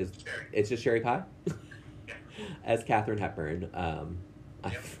to count. Sherry. It's just Sherry Pie? Yeah. As Katharine Hepburn. I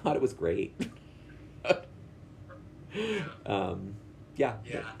Yep. thought it was great. Yeah.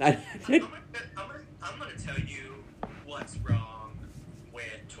 Yeah. I did. I'm gonna tell you what's wrong with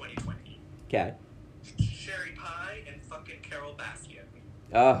 2020. Okay. Sherry Pie and fucking Carol Baskin.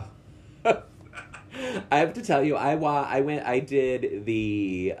 Oh. I have to tell you, I did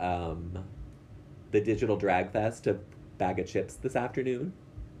the Digital Drag Fest of Bag of Chips this afternoon,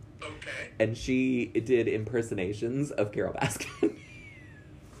 Okay. and she did impersonations of Carol Baskin,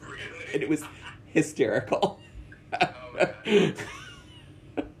 Really? and it was hysterical. Oh my god.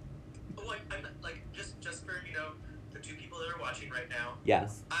 Just for the two people that are watching right now,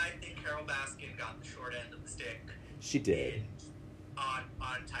 Yes, I think Carol Baskin got the short end of the stick she did. on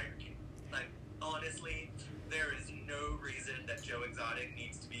Tiger King. Like, honestly, there is no reason that Joe Exotic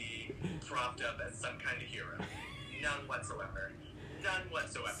needs to be propped up as some kind of hero. None whatsoever.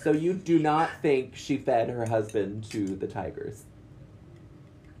 So you do not think she fed her husband to the tigers?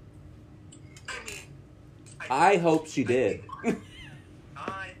 I mean, I hope she did.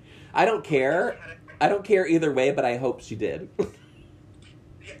 I I don't care. I don't care either way, but I hope she did.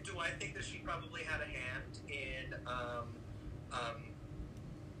 Yeah, do I think that she probably had a hand in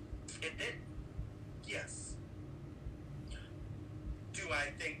it? Yes. Do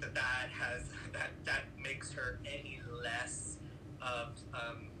I think that makes her any less of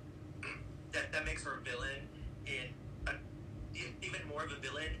that makes her a villain even more of a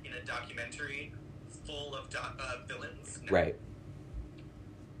villain in a documentary full of villains? No. Right.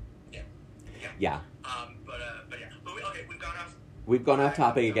 Yeah. But we've gone off. We've gone off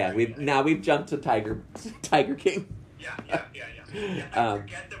topic again. We've jumped to Tiger King. Yeah. I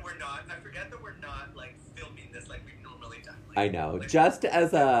forget that we're not like filming this like we've normally done. Like, I know. like- Just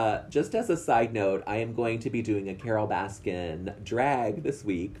as a side note, I am going to be doing a Carol Baskin drag this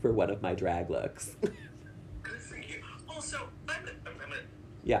week for one of my drag looks. Good for you. Also, I'm a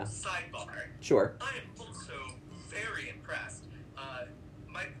Yeah. sidebar. Sure. I am also very impressed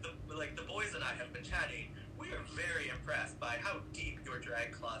been chatting, we are very impressed by how deep your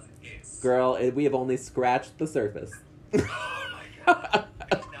drag closet is. Girl, we have only scratched the surface. Oh my god. I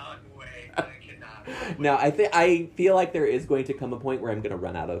cannot wait. I cannot wait. No, I feel like there is going to come a point where I'm going to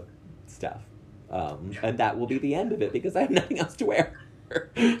run out of stuff. And that will be the end of it because I have nothing else to wear. No,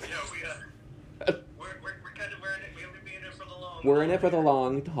 we're kind of wearing it. We're in it for the long. We're in it for the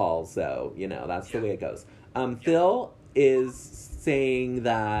long haul, so, that's the way it goes. Phil is saying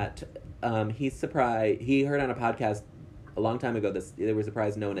that he's surprised. He heard on a podcast a long time ago they were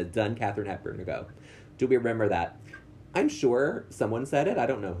surprised no one had done Katharine Hepburn ago. Do we remember that? I'm sure someone said it. I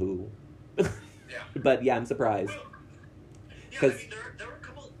don't know who. Yeah. But yeah, I'm surprised. Well, yeah, I mean, there are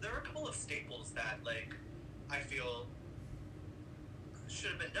a couple of staples that, like, I feel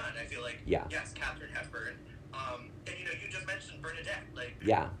should have been done. I feel like, Yeah. yes, Katharine Hepburn. And, you just mentioned Bernadette. Like,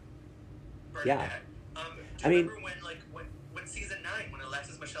 Yeah. Bernadette. Do I you mean- remember when season 9, when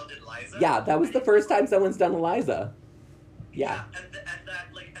Alexis Michelle did Liza? Yeah, that was the first time someone's done Eliza. Yeah. And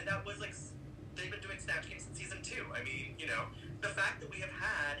that was, like, they've been doing Snatch Games in season 2. I mean, the fact that we have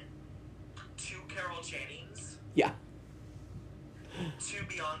had 2 Carol Channings, Yeah. 2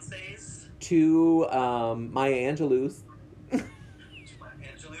 Beyoncés, To Maya Angelou's. 2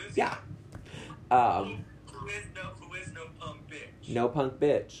 Angelus. Yeah. Who is no punk bitch? No punk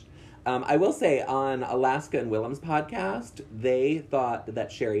bitch. I will say on Alaska and Willem's podcast, they thought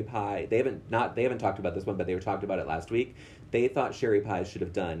that Sherry Pie. They haven't talked about this one, but they were talked about it last week. They thought Sherry Pie should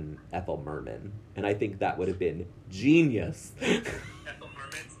have done Ethel Merman, and I think that would have been genius. Ethel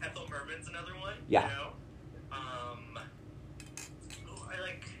Merman's another one. Yeah. I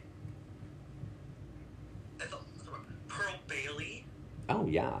like Pearl Bailey. Oh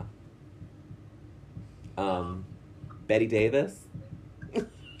yeah. Betty Davis.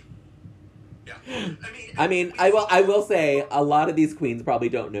 Yeah. I mean, I will say a lot of these queens probably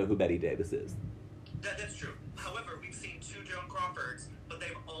don't know who Betty Davis is. That's true. However, we've seen 2 Joan Crawfords, but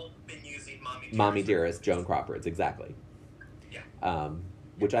they've all been using Mommy Dearest, Joan Crawfords, exactly. Yeah.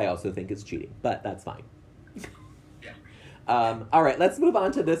 Which I also think is cheating, but that's fine. Yeah. All right, let's move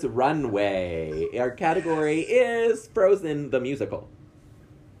on to this runway. Our category is Frozen the musical.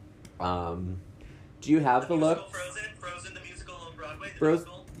 Do you have the look? Frozen the musical on Broadway. The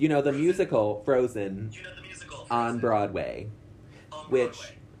musical Frozen The musical on Broadway, on which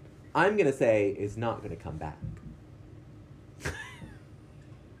Broadway. I'm gonna say is not gonna come back.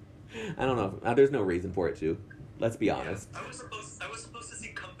 I don't know. There's no reason for it to. Let's be honest. Yeah, I was supposed to see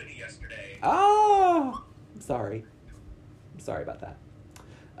Company yesterday. Oh, I'm sorry. I'm sorry about that.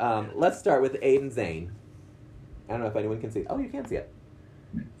 Let's start with Aiden Zane. I don't know if anyone can see it. Oh, you can see it.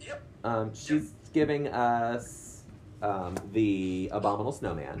 Yep. She's giving us the Abominable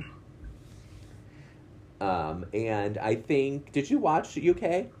Snowman. And I think, did you watch UK?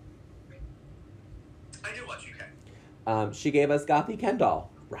 I did watch UK. She gave us Gothy Kendall.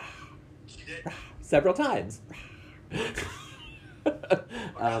 She did. Several times.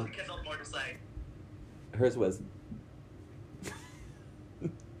 Kendall more to say. Hers was.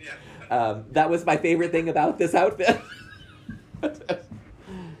 Yeah. That was my favorite thing about this outfit.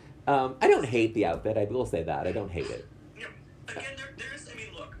 I don't hate the outfit. I will say that. I don't hate it. Yeah. Again,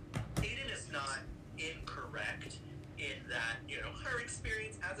 look, Aiden is not incorrect in that, her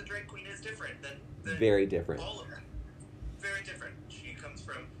experience as a drag queen is different than Very different. all of them. Very different. She comes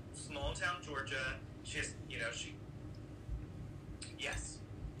from small town Georgia. She's, yes.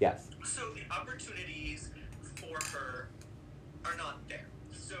 Yes. So the opportunities for her are not there.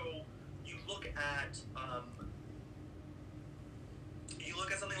 So you look at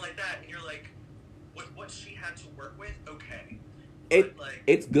something like that, and you're like, with what she had to work with, okay.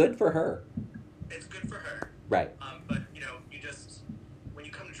 It's good for her. It's good for her. Right. But you just when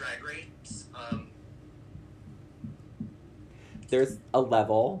you come to Drag Race, There's a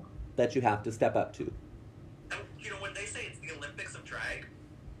level that you have to step up to. when they say it's the Olympics of drag,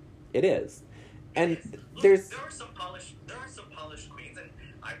 It is. And look, there's there are some polished queens, and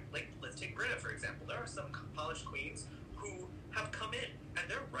let's take Britta for example. There are some polished queens who have come in, and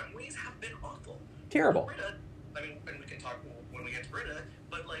their runways have been awful. terrible. Britta, and we can talk when we get to Britta,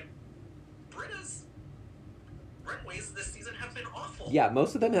 but Britta's runways this season have been awful. Yeah,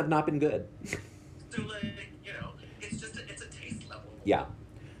 most of them have not been good. So it's a taste level. Yeah.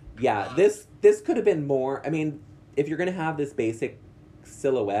 Yeah, this could have been more. I mean, if you're going to have this basic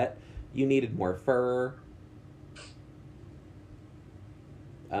silhouette, you needed more fur.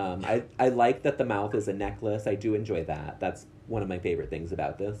 I like that the mouth is a necklace. I do enjoy that. That's one of my favorite things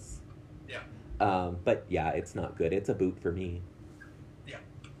about this. Yeah. But yeah, it's not good. It's a boot for me. Yeah.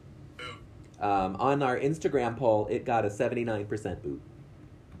 Boo. On our Instagram poll, it got a 79% boot.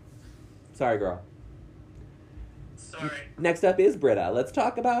 Sorry, girl. All right. Next up is Britta. Let's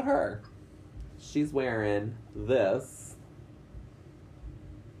talk about her. She's wearing this.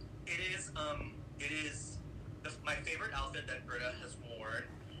 It is my favorite outfit that Britta has worn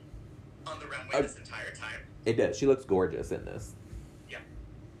on the runway this entire time. It does. She looks gorgeous in this. Yeah.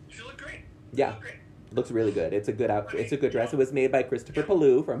 She looked great. Yeah. Great. Looks really good. It's a good outfit. It's a good dress. It was made by Christopher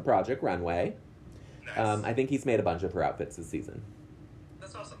Palou from Project Runway. Nice. I think he's made a bunch of her outfits this season.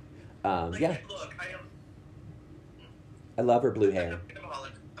 That's awesome. Yeah. Look, I love her blue hair.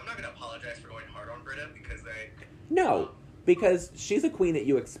 I'm not going to apologize for going hard on Britta because No, because she's a queen that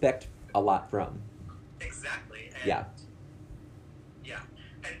you expect a lot from. Exactly. And, yeah. Yeah.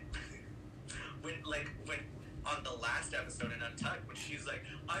 And when on the last episode in Untucked, when she's like,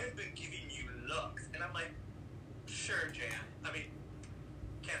 I have been giving you looks. And I'm like, sure, Jan. I mean,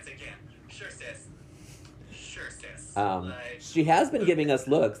 can't say Jan. Sure, sis. Sure, sis. She has been giving us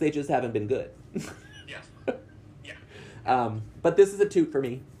looks. They just haven't been good. Yeah. Yeah. But this is a toot for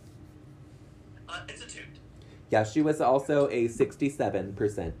me. It's a toot. Yeah, she was also a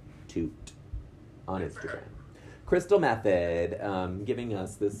 67% toot on Instagram. Crystal Method, giving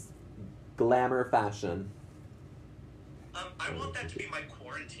us this glamour fashion. I want that to be my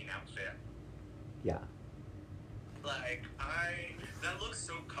quarantine outfit. Yeah. That looks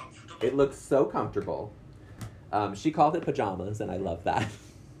so comfortable. It looks so comfortable. She called it pajamas, and I love that.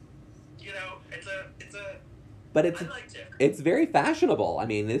 You know, it's a. But I liked it. It's very fashionable. I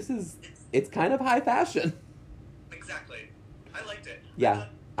mean, it's kind of high fashion. Exactly. I liked it. Yeah,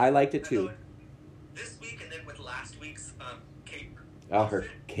 I liked it too. This week and then with last week's cape. Oh, her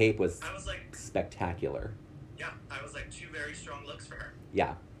cape was I was like spectacular. Yeah, I was like two very strong looks for her.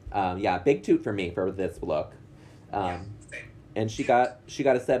 Yeah. Yeah, big toot for me for this look. Yeah, same. And she got a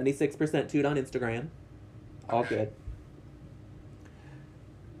 76% toot on Instagram. All good.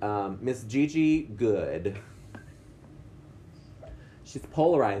 Miss Gigi Good. She's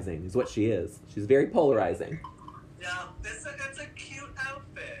polarizing, is what she is. She's very polarizing. Yeah, it's a cute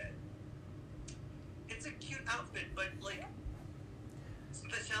outfit. It's a cute outfit, but like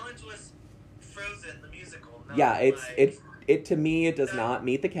the challenge was Frozen, the musical. Yeah, it to me it does not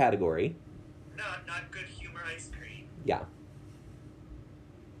meet the category. Not good humor ice cream. Yeah.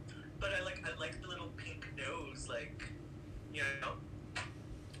 But I like the little pink nose, like, you know.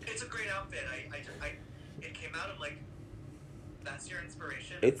 It's a great outfit. It came out of like, that's your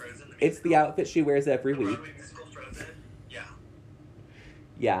inspiration. Frozen, the musical. It's the outfit she wears every week. Broadway musical Frozen. Yeah.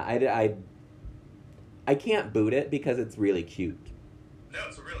 Yeah, I can't boot it because it's really cute. No,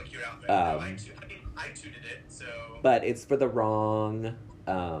 it's a really cute outfit. I tooted it, so. But it's for the wrong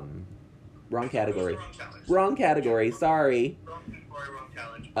category. Wrong category. Yeah. Sorry. Wrong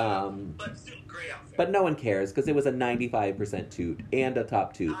challenge. But still, great outfit. But no one cares because it was a 95% toot and a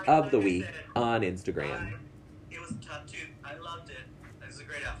top toot of the week on Instagram. It was a top toot. I loved it. It was a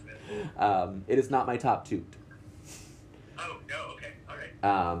great outfit. It is not my top toot. Oh, no, okay. All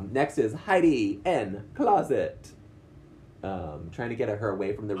right. Next is Heidi N. Closet. Trying to get her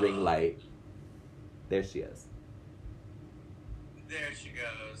away from the ring light. There she is. There she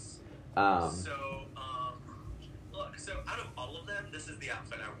goes. Look, so out of all of them, this is the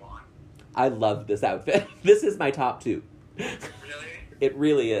outfit I want. I love this outfit. This is my top toot. Really? It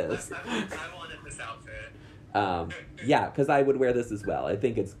really is. I wanted this outfit. Yeah, because I would wear this as well. I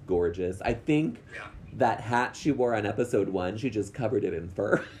think it's gorgeous. I think that hat she wore on episode 1, she just covered it in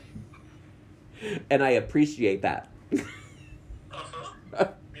fur. And I appreciate that. Uh-huh.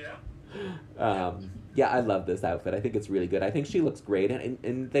 Yeah. Yeah, I love this outfit. I think it's really good. I think she looks great.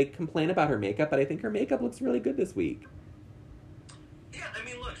 And they complain about her makeup, but I think her makeup looks really good this week. Yeah, I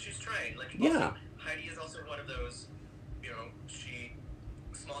mean, look, she's trying. Like, yeah. Also, Heidi is also one of those,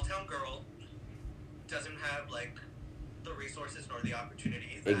 small town girl, doesn't have, like, the resources nor the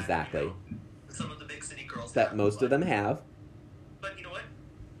opportunities that, exactly. Some of the big city girls that have, most of them have. But you know what?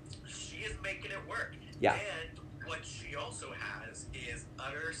 She is making it work. Yeah. And what she also has is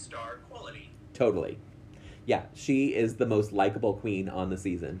utter star quality. Totally. Yeah, she is the most likable queen on the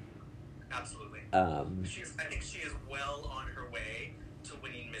season. Absolutely. I think she is well on her way to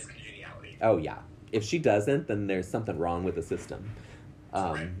winning Miss Congeniality. Oh, yeah. If she doesn't, then there's something wrong with the system.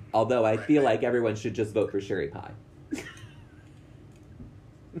 Right. Although I feel like everyone should just vote for Sherry Pie.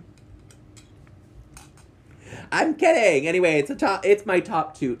 I'm kidding. Anyway, it's my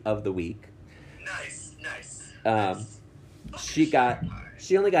top toot of the week. Nice.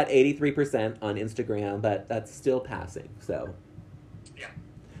 She only got 83% on Instagram, but that's still passing. So, yeah.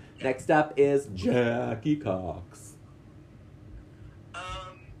 Next up is Jackie Cox.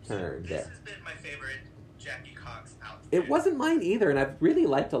 This has been my favorite Jackie Cox outfit. It wasn't mine either, and I've really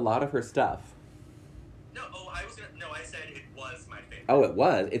liked a lot of her stuff. No, I Oh, it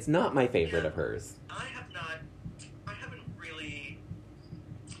was. It's not my favorite of hers. I haven't really,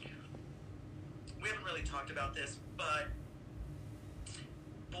 we haven't really talked about this, but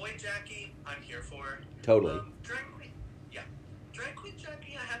Boy Jackie, I'm here for. Totally. Drag Queen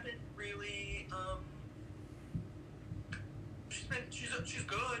Jackie, I haven't really, she's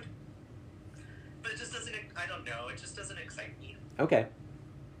good, but it just doesn't, I don't know, it just doesn't excite me. Okay.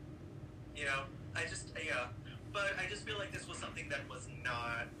 You know, but I just feel like this was something that was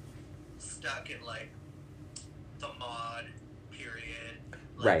not stuck in, like, the mod period,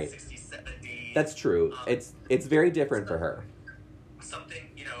 like, Right. 60s, 70s. That's true. It's very different for her. Something,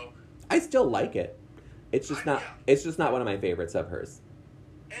 you know, I still like it. It's just not. Yeah. It's just not one of my favorites of hers.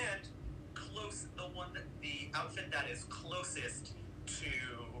 and the outfit that is closest to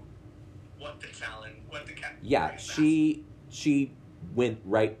what the cat. Yeah, she went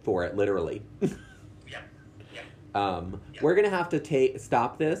right for it, literally. Yeah. Yeah. We're gonna have to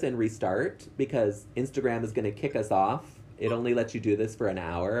stop this and restart because Instagram is gonna kick us off. It only lets you do this for an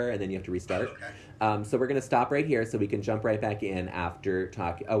hour and then you have to restart. Okay. So we're gonna stop right here so we can jump right back in after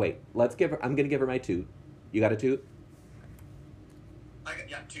talking. Oh wait, I'm gonna give her my toot. You got a toot?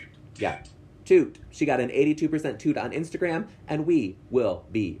 Toot. Yeah. Toot. She got an 82% toot on Instagram, and we will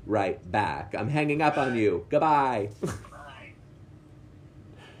be right back. I'm hanging up on you. Goodbye. Bye.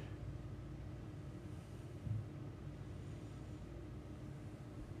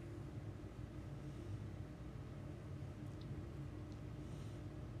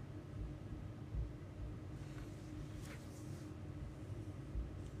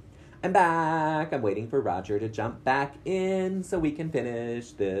 I'm back. I'm waiting for Roger to jump back in so we can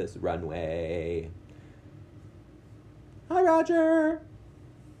finish this runway. Hi, Roger.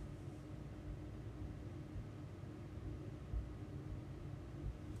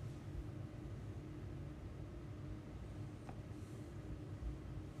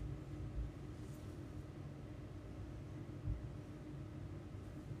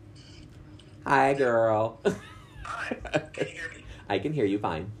 Hi, girl. Hi. Can you hear me? I can hear you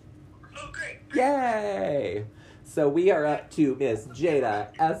fine. Oh, great. Yay! So we are up to Miss Jada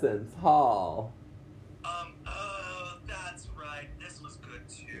Essence Hall. That's right. This was good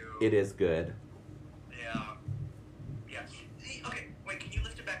too. It is good. Yeah. Okay, wait, can you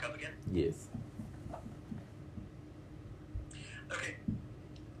lift it back up again? Yes. Okay.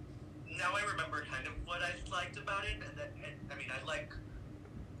 Now I remember kind of what I liked about it,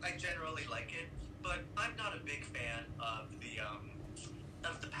 I generally like it, but I'm not a big fan of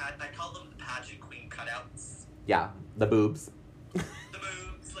I call them the pageant queen cutouts. Yeah, the boobs. The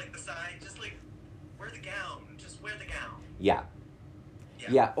boobs, like the side, just like, wear the gown, just wear the gown. Yeah.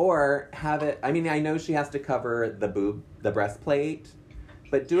 Yeah, or have it, I mean, I know she has to cover the breastplate,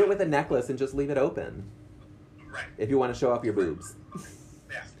 but do it with a necklace and just leave it open. Right. If you want to show off your boobs.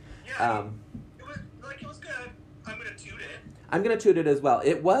 Yeah. It was good. I'm gonna toot it. I'm gonna toot it as well.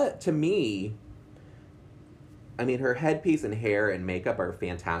 It was, to me, I mean, her headpiece and hair and makeup are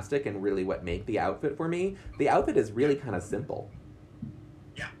fantastic and really what make the outfit for me. The outfit is really kind of simple.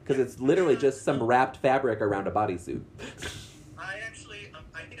 Yeah. Because it's literally just some wrapped fabric around a bodysuit.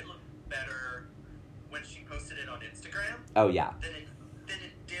 I think it looked better when she posted it on Instagram. Oh, yeah. Than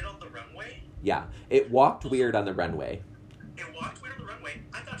it did on the runway. Yeah. It walked weird on the runway.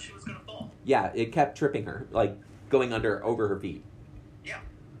 I thought she was gonna fall. Yeah, it kept tripping her, like going over her feet. Yeah.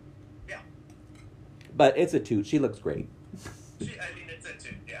 But it's a toot. She looks great. It's a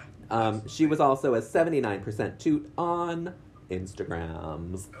toot, yeah. She was also a 79% toot on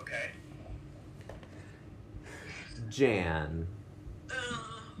Instagrams. Okay. Jan.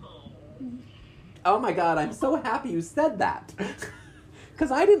 Oh my god, I'm so happy you said that.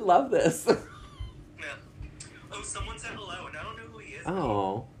 Because I didn't love this. Yeah. Oh, someone said hello, and I don't know who he is.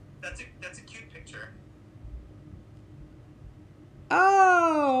 Oh. That's a cute picture.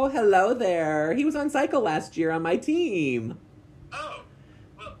 Oh, hello there. He was on Cycle last year on my team. Oh.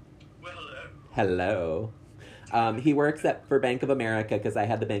 Well, hello. Hello. He works for Bank of America because I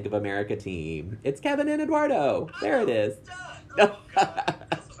had the Bank of America team. It's Kevin and Eduardo. There it is. Oh, God.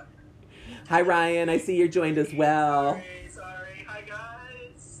 Hi, Ryan. I see you're joined as well. Sorry. Hi,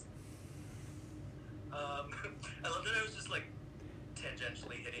 guys. I love that I was just, like,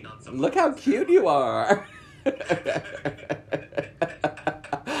 tangentially hitting on someone. Look how cute you are.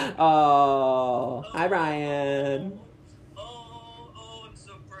 Oh, hi, Ryan. Oh, I'm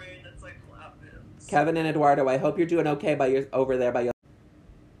so brave. That's like clapping. Kevin and Eduardo, I hope you're doing okay over there by your...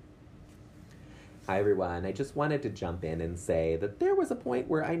 Hi, everyone. I just wanted to jump in and say that there was a point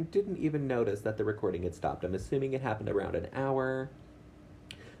where I didn't even notice that the recording had stopped. I'm assuming it happened around an hour.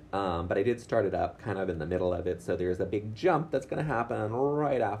 But I did start it up kind of in the middle of it, so there's a big jump that's going to happen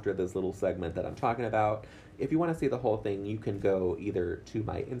right after this little segment that I'm talking about. If you want to see the whole thing, you can go either to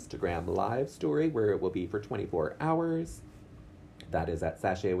my Instagram live story, where it will be for 24 hours. That is at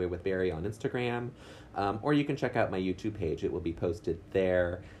Sashay Away with Barry on Instagram. Or you can check out my YouTube page. It will be posted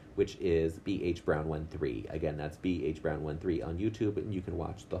there, which is BHBrown13. Again, that's BHBrown13 on YouTube, and you can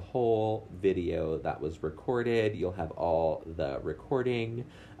watch the whole video that was recorded. You'll have all the recording.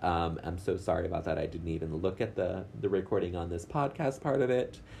 I'm so sorry about that. I didn't even look at the recording on this podcast part of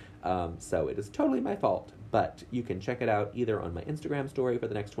it. So it is totally my fault. But you can check it out either on my Instagram story for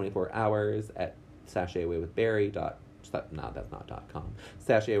the next 24 hours at sashayawaywithbarry. No, that's not .com.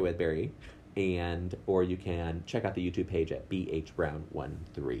 Sashayawaywithbarry. Or you can check out the YouTube page at BHBrown13.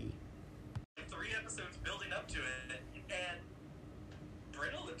 3 episodes building up to it, and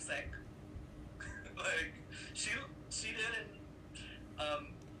Britta lip sync. Like, she did, and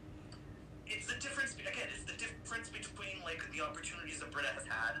it's the difference, again, it's the difference between, like, the opportunities that Britta has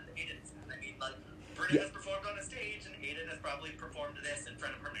had and Aiden's had. I mean, like, Britta has performed on a stage, and Aiden has probably performed this in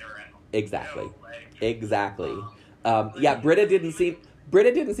front of her mirror at home. Exactly. You know, like, Exactly. Yeah, Britta didn't seem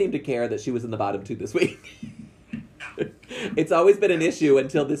to care that she was in the bottom 2 this week. It's always been an issue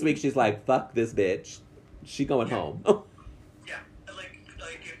until this week. She's like, fuck this bitch. She going home. Yeah, like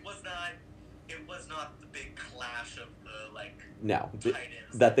it was not the big clash of the, like, No, titans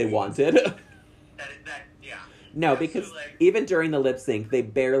that they wanted. Yeah. No, Yeah, because so, like, even during the lip sync, they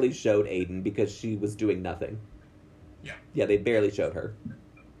barely showed Aiden because she was doing nothing. Yeah. Yeah, they barely showed her.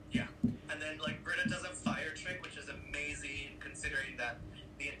 Yeah. And then, like, Britta does a fire trick, which is amazing considering that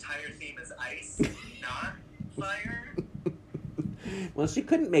the entire theme is ice, not fire. Well, she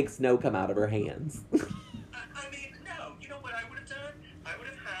couldn't make snow come out of her hands. I mean, no. You know what I would have done? I would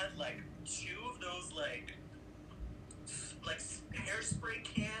have had, like, 2 of those, like hairspray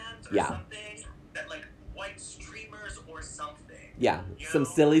cans or Yeah. something. That, like, white streamers or something. Yeah, You some know?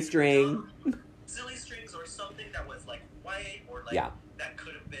 silly string. Silly strings or something that was, like, white or, like, Yeah. that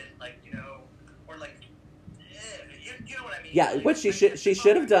could have been, like, you know, or, like, you know what I mean? Yeah, Like, what she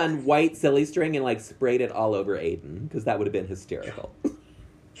should have done white silly string and, like, sprayed it all over Aiden, because that would have been hysterical.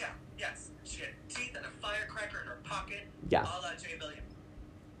 Yeah, yes. She had teeth and a firecracker in her pocket. Yeah. A la Jay Billion.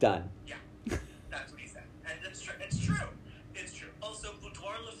 Done. Yeah. That's what he said. And it's true. It's true. It's true. Also,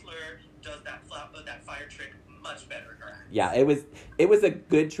 Boudoir Lafleur does that fire trick much better in her act. Yeah, it was a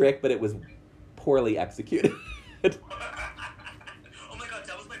good trick, but it was poorly executed. Oh my god,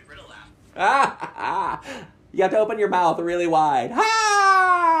 that was my Britta laugh. You have to open your mouth really wide.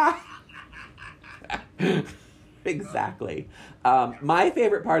 Exactly. My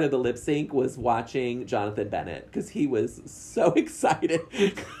favorite part of the lip sync was watching Jonathan Bennett, because he was so excited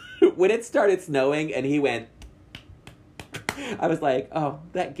when it started snowing and he went. I was like, oh,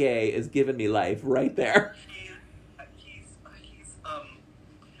 that gay is giving me life right there.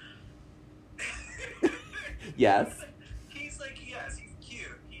 Yes. He's like, yes, he's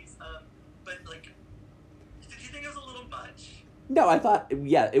cute. But like, did you think it was a little much? No, I thought,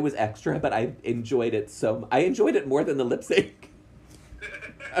 yeah, it was extra, but I enjoyed it I enjoyed it more than the lip sync.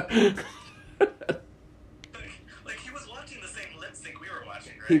 Like he was watching the same lip sync we were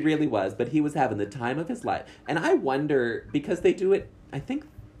watching, right? He really was, but he was having the time of his life. And I wonder, because they do it, I think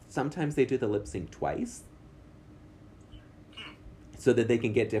sometimes they do the lip sync twice, so that they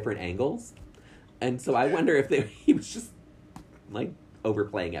can get different angles. And so I wonder if he was just, like,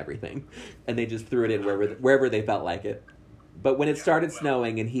 overplaying everything, and they just threw it in wherever they felt like it. But when it started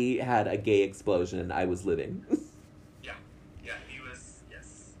snowing and he had a gay explosion, I was living. Yeah, he was,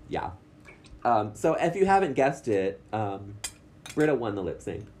 yes. Yeah. So if you haven't guessed it, Britta won the lip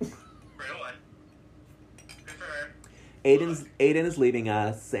sync. Britta won. Good for her. Aiden is leaving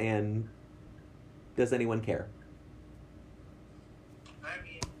us, and does anyone care? I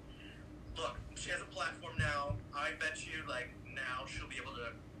mean, look, she has a platform now. I bet you, like, now she'll be able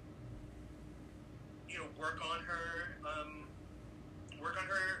to, you know, work on her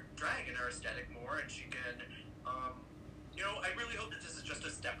drag and her aesthetic more, and she can, you know, I really hope that this is just a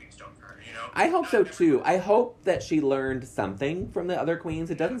stepping stone for her, you know? I hope so, too. I hope that she learned something from the other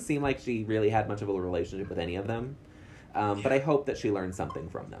queens. It doesn't seem like she really had much of a relationship with any of them. But I hope that she learned something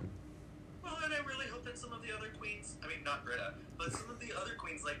from them. Well, and I really hope that some of the other queens, I mean, not Britta, but some of the other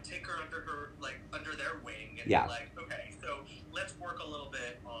queens, like, take her under their wing and be like, okay, so let's work a little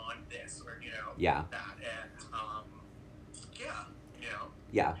bit on this, or, you know, that, and, you know.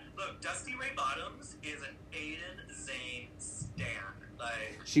 Yeah. Look, Dusty Ray Bottoms is an Aiden Zane stan.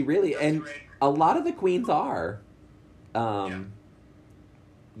 Like, She really, Dusty and Ray, a lot of the queens are. Yuha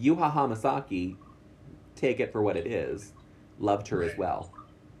Hamasaki, take it for what it is, loved her as well.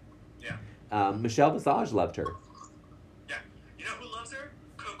 Michelle Visage loved her. Yeah. You know who loves her?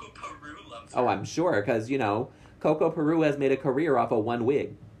 Coco Peru loves her. Oh, I'm sure, because, Coco Peru has made a career off of one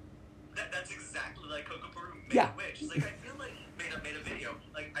wig. That's exactly like Coco Peru made Yeah. a wig. She's like, I feel like made a video.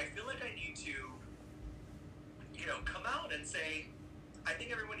 Like, I feel like I need to, come out and say, I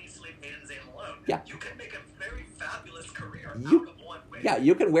think everyone needs to leave Aiden Zane alone. Yeah. You can make a very fabulous career out of one wig. Yeah,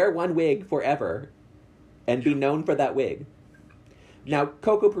 you can wear one wig forever and be known for that wig. Now,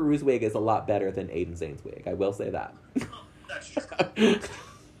 Coco Peru's wig is a lot better than Aiden Zane's wig. I will say that. That's true.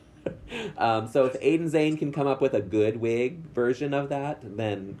 So if Aiden Zane can come up with a good wig version of that,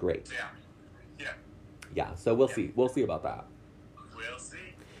 then great. Yeah. Yeah, so we'll see. We'll see about that. We'll see.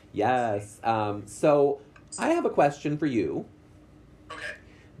 Yes. So I have a question for you. Okay.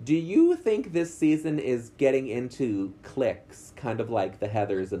 Do you think this season is getting into cliques, kind of like the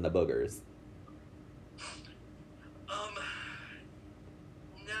Heathers and the Boogers?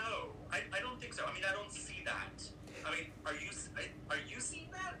 No. I don't think so. I mean, I don't see that. I mean, are you seeing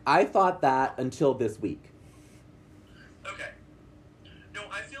that? I thought that until this week. Okay. No,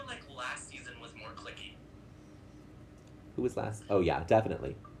 I feel like last season was more clicky. Who was last? Oh, yeah,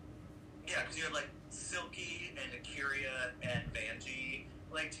 definitely. Yeah, because you had, like, Silky and Akira and Vanjie,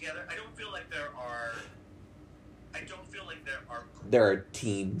 like, together. I don't feel like there are There are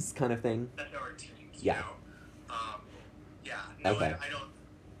teams kind of thing. that there are teams, Yeah. you know? Yeah. No, Okay.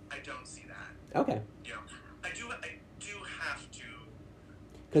 I don't see that. Okay. You know, I do have to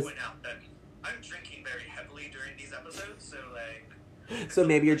 'Cause- point out that I'm drinking very heavily during these episodes, so, like... So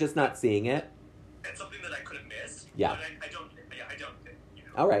maybe you're just not seeing it? It's something that I could have missed. Yeah. But I don't think,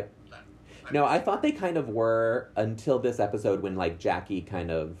 All right. that- No, I thought they kind of were until this episode when, like, Jackie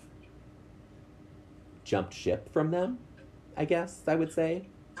kind of jumped ship from them, I guess I would say.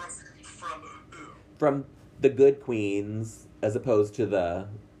 From who? From the good queens as opposed to the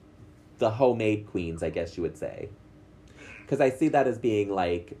homemade queens, I guess you would say. Because I see that as being,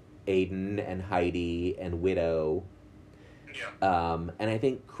 like, Aiden and Heidi and Widow. Yeah. And I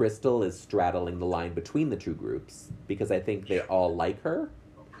think Crystal is straddling the line between the two groups because I think they all like her.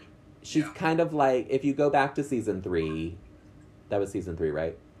 She's Yeah. kind of like, if you go back to season 3, that was season 3,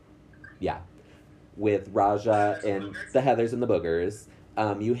 right? Yeah. With Raja and the Heathers and the Boogers,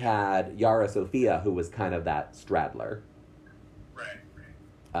 you had Yara Sophia, who was kind of that straddler. Right.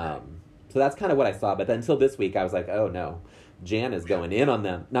 So that's kind of what I saw. But until this week, I was like, oh no, Jan is going in on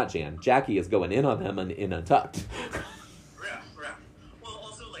them. Not Jan, Jackie is going in on them in Untucked. Yeah. Well,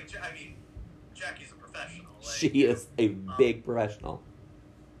 also, like, I mean, Jackie's a professional. Like, She is a big professional.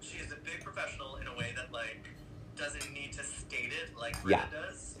 She is a big professional in a way that, like, doesn't need to state it like Yeah. Rita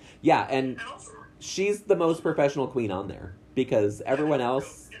does. Yeah, and And also, she's the most professional queen on there because everyone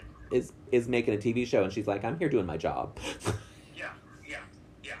else is making a TV show and she's like, I'm here doing my job.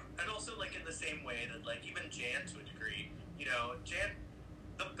 Yeah. And also, like, in the same way that, like, even Jan, to a degree, Jan,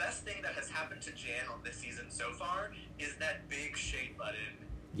 the best thing that has happened to Jan on this season so far is that big shade button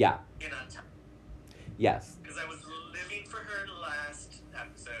Yeah. in Untucked. Yes. Because I was living for her last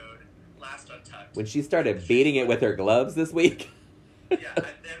Untucked. When she started beating it with her gloves this week. Yeah, and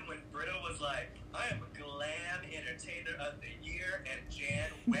then when Britta was like, I am a glam entertainer of the year, and Jan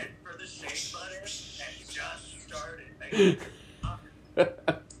went for the shade button and just started.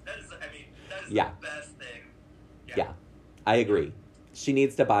 That is Yeah. the best thing. Yeah. I agree. She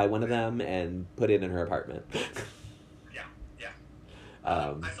needs to buy one of them and put it in her apartment. Yeah.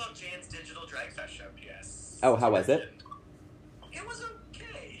 Um, I saw Jan's digital drag fest show, P.S. Oh, how was it? It was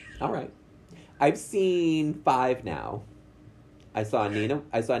okay. all right. I've seen 5 now. I saw Okay.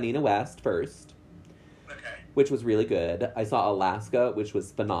 Nina West first, Okay. which was really good. I saw Alaska, which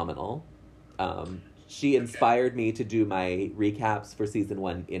was phenomenal. She inspired me to do my recaps for season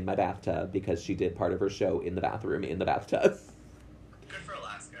 1 in my bathtub because she did part of her show in the bathroom in the bathtub. Good for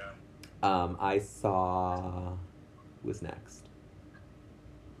Alaska. I saw... Who was next?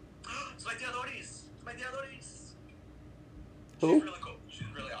 It's my tia Loris. Who? She's really cool. She's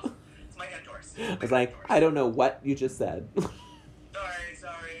really awesome. It's my Aunt Doris. I was like, I don't know what you just said.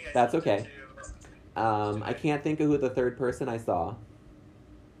 Sorry. That's I okay. said it too. I can't think of who the third person I saw.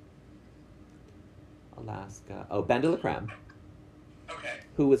 Alaska. Oh, Ben de la Creme, Okay.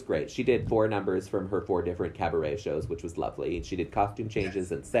 who was great. She did 4 numbers from her 4 different cabaret shows, which was lovely. She did costume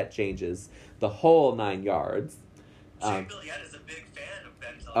changes and set changes, the whole 9 yards. Jay Billiette is a big fan of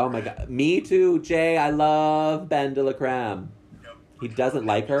Ben. Oh my god. Me too, Jay. I love Ben de la Creme. Nope. He doesn't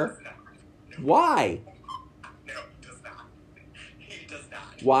like her? No. Why? No, he does not. He does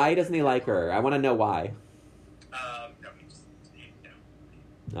not. Why doesn't he like her? I want to know why. No,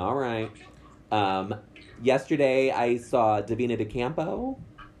 no. All right. Yesterday I saw Davina De Campo,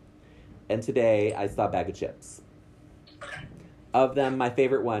 and today I saw Bag of Chips. Okay. Of them, my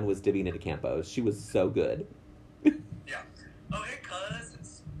favorite one was Davina DeCampo. She was so good. Yeah. Oh, hey,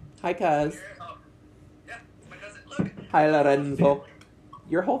 cuz. Hi, cuz. Oh, yeah, it's my cousin. Look. Hi, Lorenzo.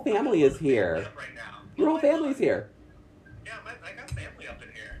 Your whole family is here. Up right now. Your whole Oh my family's God. here. Yeah, I got family up in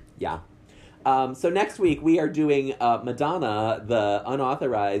here. Yeah. So next week we are doing Madonna, the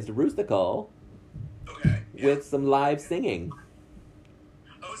unauthorized Rusical, Okay. Yeah. with some live singing.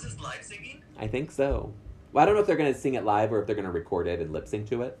 Oh, is this live singing? I think so. Well, I don't know if they're going to sing it live or if they're going to record it and lip sync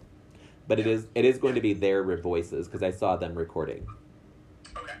to it. But Yeah. it is going to be their voices because I saw them recording.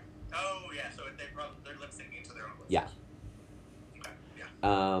 Okay. Oh, yeah. So they're lip syncing to their own voices. Yeah. Okay. Yeah.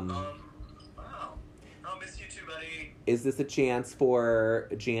 Wow. I'll miss you too, buddy. Is this a chance for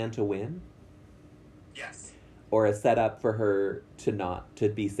Jan to win? Yes. Or a setup for her to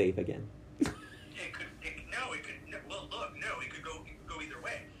be safe again? It could go either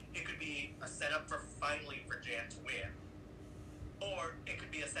way. It could be a setup for Jan to win, or it could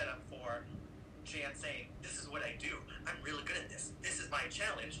be a setup for Jan saying, "This is what I do. I'm really good at this. This is my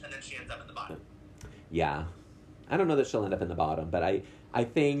challenge," and then she ends up in the bottom. Yeah. I don't know that she'll end up in the bottom, but I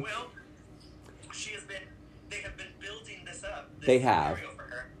think Well, they have been building this up. This They have. scenario for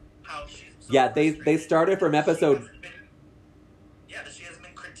her, how she's so Yeah, they frustrated started from that episode that she hasn't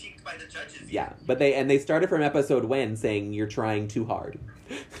been critiqued by the judges yet. Yeah, but they started from episode 1 saying you're trying too hard.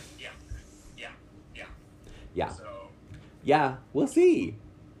 Yeah. So Yeah, we'll see.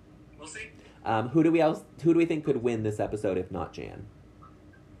 we'll see. Who do we think could win this episode if not Jan?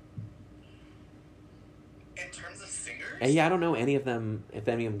 In terms of singers? Yeah, I don't know any of them if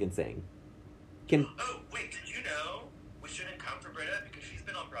any of them can sing. Oh, wait, did you know we shouldn't count for Britta because she's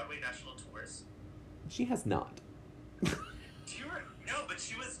been on Broadway national tours? She has not. No, but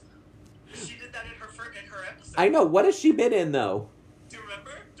she did that in her episode. I know. What has she been in though? Do you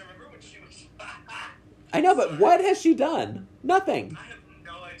remember? When she was... I know, but Sorry. what has she done? Nothing. I have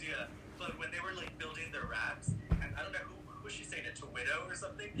no idea. But when they were like building their raps, and I don't know who was she saying it to, Widow or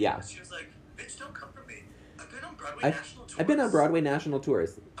something? Yeah. She was like, "Bitch, don't come for me. I've been on Broadway I've- national tours. I've been on Broadway national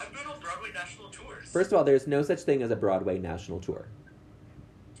tours. I've been on Broadway national tours. First of all, there's no such thing as a Broadway national tour.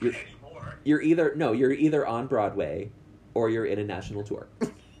 Anymore. You're either on Broadway or you're in a national tour.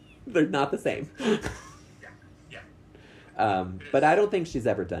 They're not the same. Yeah. But I don't think she's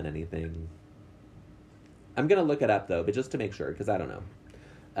ever done anything. I'm gonna look it up though, but just to make sure, because I don't know.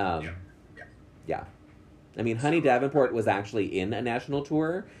 Yeah. I mean, Honey Davenport was actually in a national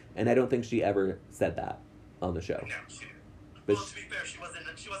tour, and I don't think she ever said that on the show. No, she didn't. But Well, to be fair, she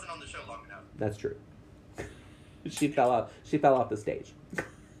wasn't on the show long enough. That's true. She fell off the stage.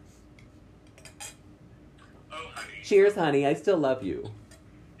 Oh, honey. Cheers, honey. I still love you.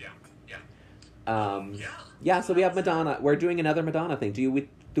 Yeah. Yeah, so we have Madonna. We're doing another Madonna thing. Do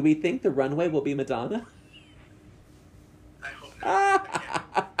we think the runway will be Madonna? I hope not.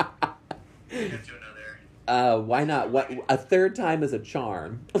 I can't do another. Why not? What a third time is a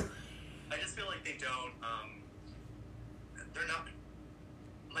charm. I just feel like they don't. They're not.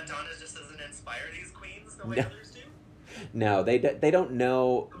 Madonna just doesn't inspire these queens the way No. others do. No, they don't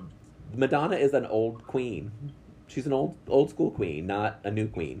know. Madonna is an old queen. She's an old school queen, not a new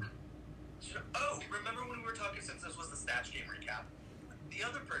queen. Oh, remember when we were talking, since this was the Snatch Game recap, the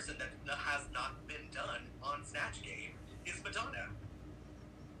other person that has not been done on Snatch Game is Madonna.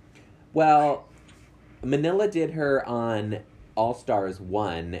 Well, Manila did her on All Stars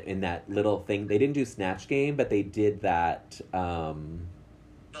 1 in that little thing. They didn't do Snatch Game, but they did that,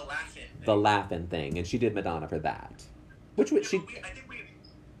 The laughing. the laughing thing, and she did Madonna for that. Which I she think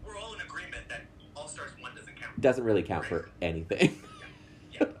we're all in agreement that All Stars 1 doesn't count. doesn't really count for anything.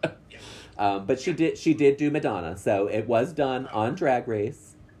 Yeah. But she did do Madonna, so it was done on Drag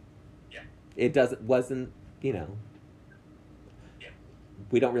Race. Yeah. It wasn't, you know. Yeah.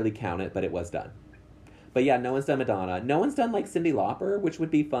 We don't really count it, but it was done. But yeah, no one's done Madonna. No one's done like Cyndi Lauper, which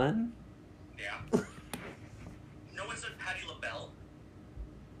would be fun. Yeah. No one's done Patti LaBelle,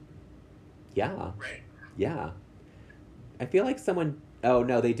 Yeah, right? yeah. I feel like someone. Oh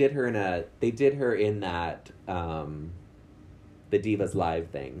no, they did her in that the Divas Live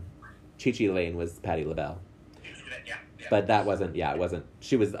thing. Chi Chi Lane was Patti LaBelle, Yeah. but that wasn't. Yeah, it wasn't.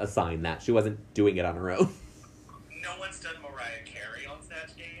 She was assigned that. She wasn't doing it on her own. No one's done Mariah Carey on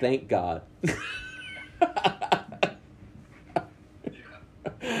Snatch Game. Thank God.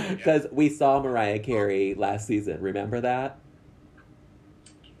 Because we saw Mariah Carey last season. Remember that?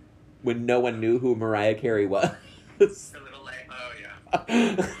 When no one knew who Mariah Carey was. A little late. Oh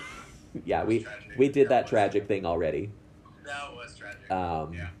yeah. Yeah, we did that tragic thing already. That was tragic.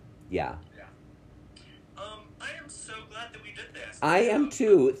 Yeah. I am so glad that we did this. I am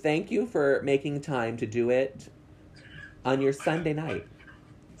too. Thank you for making time to do it on your Sunday night.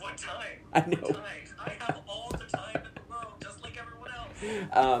 What time? I know. What time? I have all the time in the world, just like everyone else.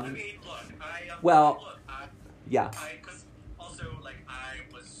 I mean, look, yeah. Because also, like, I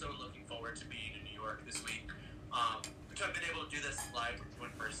was so looking forward to being in New York this week. To have been able to do this live with you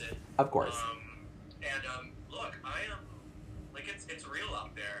in person. Of course. Look, I am, like, it's real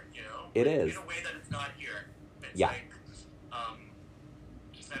out there, you know? It is. In a way that it's not here. It's yeah. like, I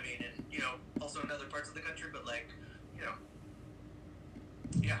mean, and, you know, also in other parts of the country, but, like, you know,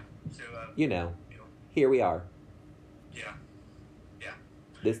 yeah. So, you know, here we are. Yeah. Yeah.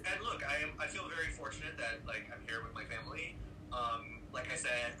 And look, I feel very fortunate that, like, I'm here with my family. Like I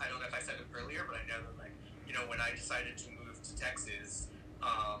said, I don't know if I said it earlier, but I know that, like, you know, when I decided to move to Texas,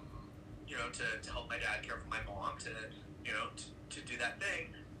 you know, to help my dad care for my mom, to, you know, to do that thing,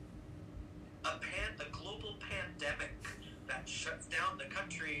 a global pandemic that shuts down the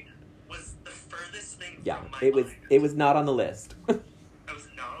country was the furthest thing from my mind. It was not on the list. It was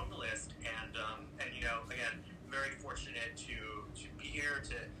not on the list, and you know, again, very fortunate to be here,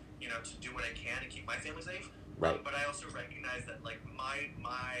 to, you know, to do what I can to keep my family safe. Right. But I also recognize that, like,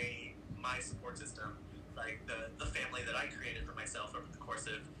 my support system, like the family that I created for myself over the course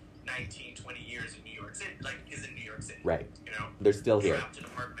of 19, 20 years in New York City, like, is in New York City. Right. You know, they're still here. Trapped in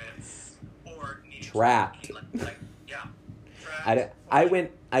apartments or trapped. Trapped. I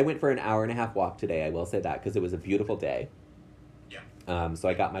went for an 1.5-hour walk today. I will say that, because it was a beautiful day. Yeah. So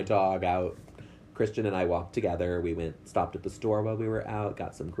I got my dog out. Christian and I walked together. We stopped at the store while we were out,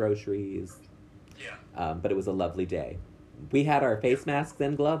 got some groceries. Yeah. But it was a lovely day. We had our face masks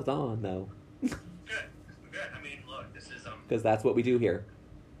and gloves on, though. Good. I mean, look, this is because that's what we do here.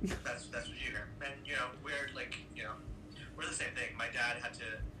 That's what you do here, and, you know, we're, like, you know, we're the same thing. My dad had to.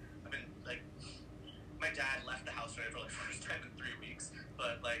 I mean, like, my dad left the house for the first time in 3 weeks,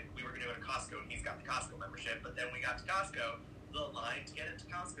 but, like, we were going to go to Costco, and he's got the Costco membership. But then we got to Costco. The line to get into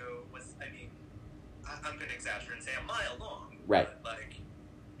Costco was, I mean, I'm going to exaggerate and say a mile long. Right. But, like,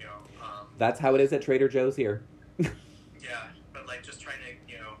 you know. That's how it is at Trader Joe's here. Yeah, but, like, just trying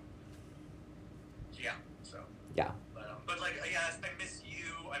to, you know. Yeah. So. Yeah. But like, yes, I miss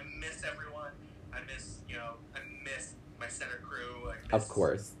you. I miss everyone. I miss, you know, I miss my center crew. I miss, of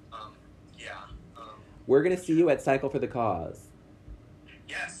course. Yeah. We're gonna see you at Cycle for the Cause.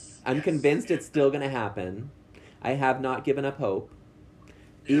 Yes. I'm convinced it's still gonna happen. I have not given up hope.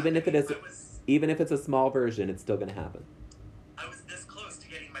 Yeah, even if it's a small version, it's still gonna happen. I was this close to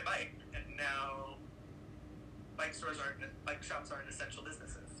getting my bike, and now bike shops aren't essential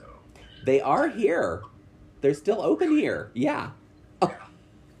businesses. So they are here. They're still open here. Yeah. Yeah.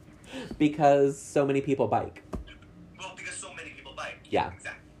 Because so many people bike. Well, because so many people bike. Yeah.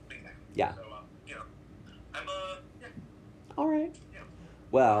 Exactly. Yeah. So, you know, yeah. All right. Yeah.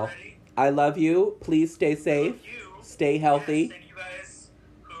 Well, Alrighty. I love you. Please stay safe. I love you. Stay healthy. Yes, thank you guys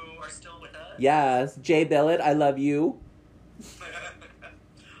who are still with us. Yes. Jay Billett, I love you.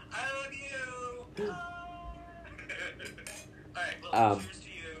 I love you. All right. Well, cheers to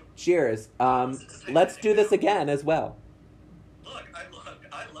you. Cheers. Let's do this again as well. Look, I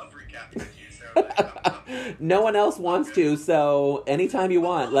love recapping with you. So no one else wants to, so anytime you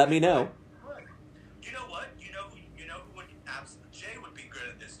want, let me know. Look, you know what? You know who would Jay would be good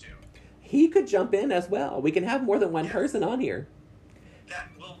at this too. He could jump in as well. We can have more than one person on here. Look,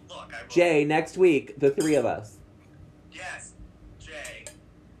 I will. Jay, next week, the three of us. Yes, Jay.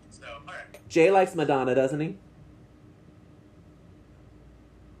 So, all right. Jay likes Madonna, doesn't he?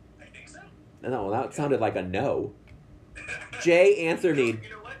 I think so. No, that sounded like a no. Jay, answer me. You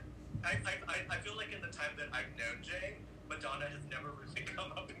know what? I feel like in the time that I've known Jay, Madonna has never really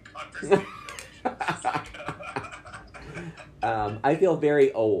come up in conversation. I feel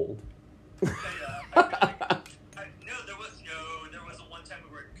very old. No, there was a one time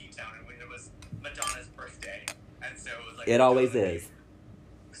we were in P-Town and it was Madonna's birthday, and so it was like. It always is.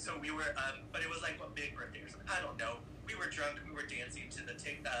 So we were, but it was like a big birthday or something. I don't know. We were drunk. We were dancing to the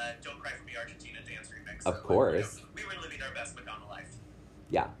 "Don't Cry for Me" Argentina dance remix. Of course. You know, we were living our best Madonna life.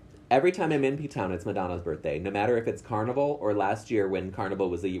 Yeah. Every time I'm in P-Town, it's Madonna's birthday. No matter if it's Carnival or last year when Carnival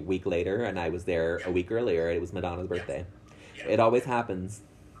was a week later and I was there a week earlier, it was Madonna's birthday. Yeah. It always happens.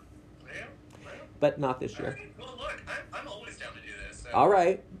 Yeah. But not this year. Right. Well, look, I'm always down to do this. So. All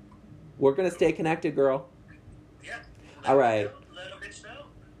right. We're going to stay connected, girl. Yeah. All right. Let a bitch know.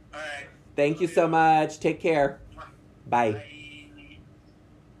 All right. Thank you so much. Take care. Bye. Bye.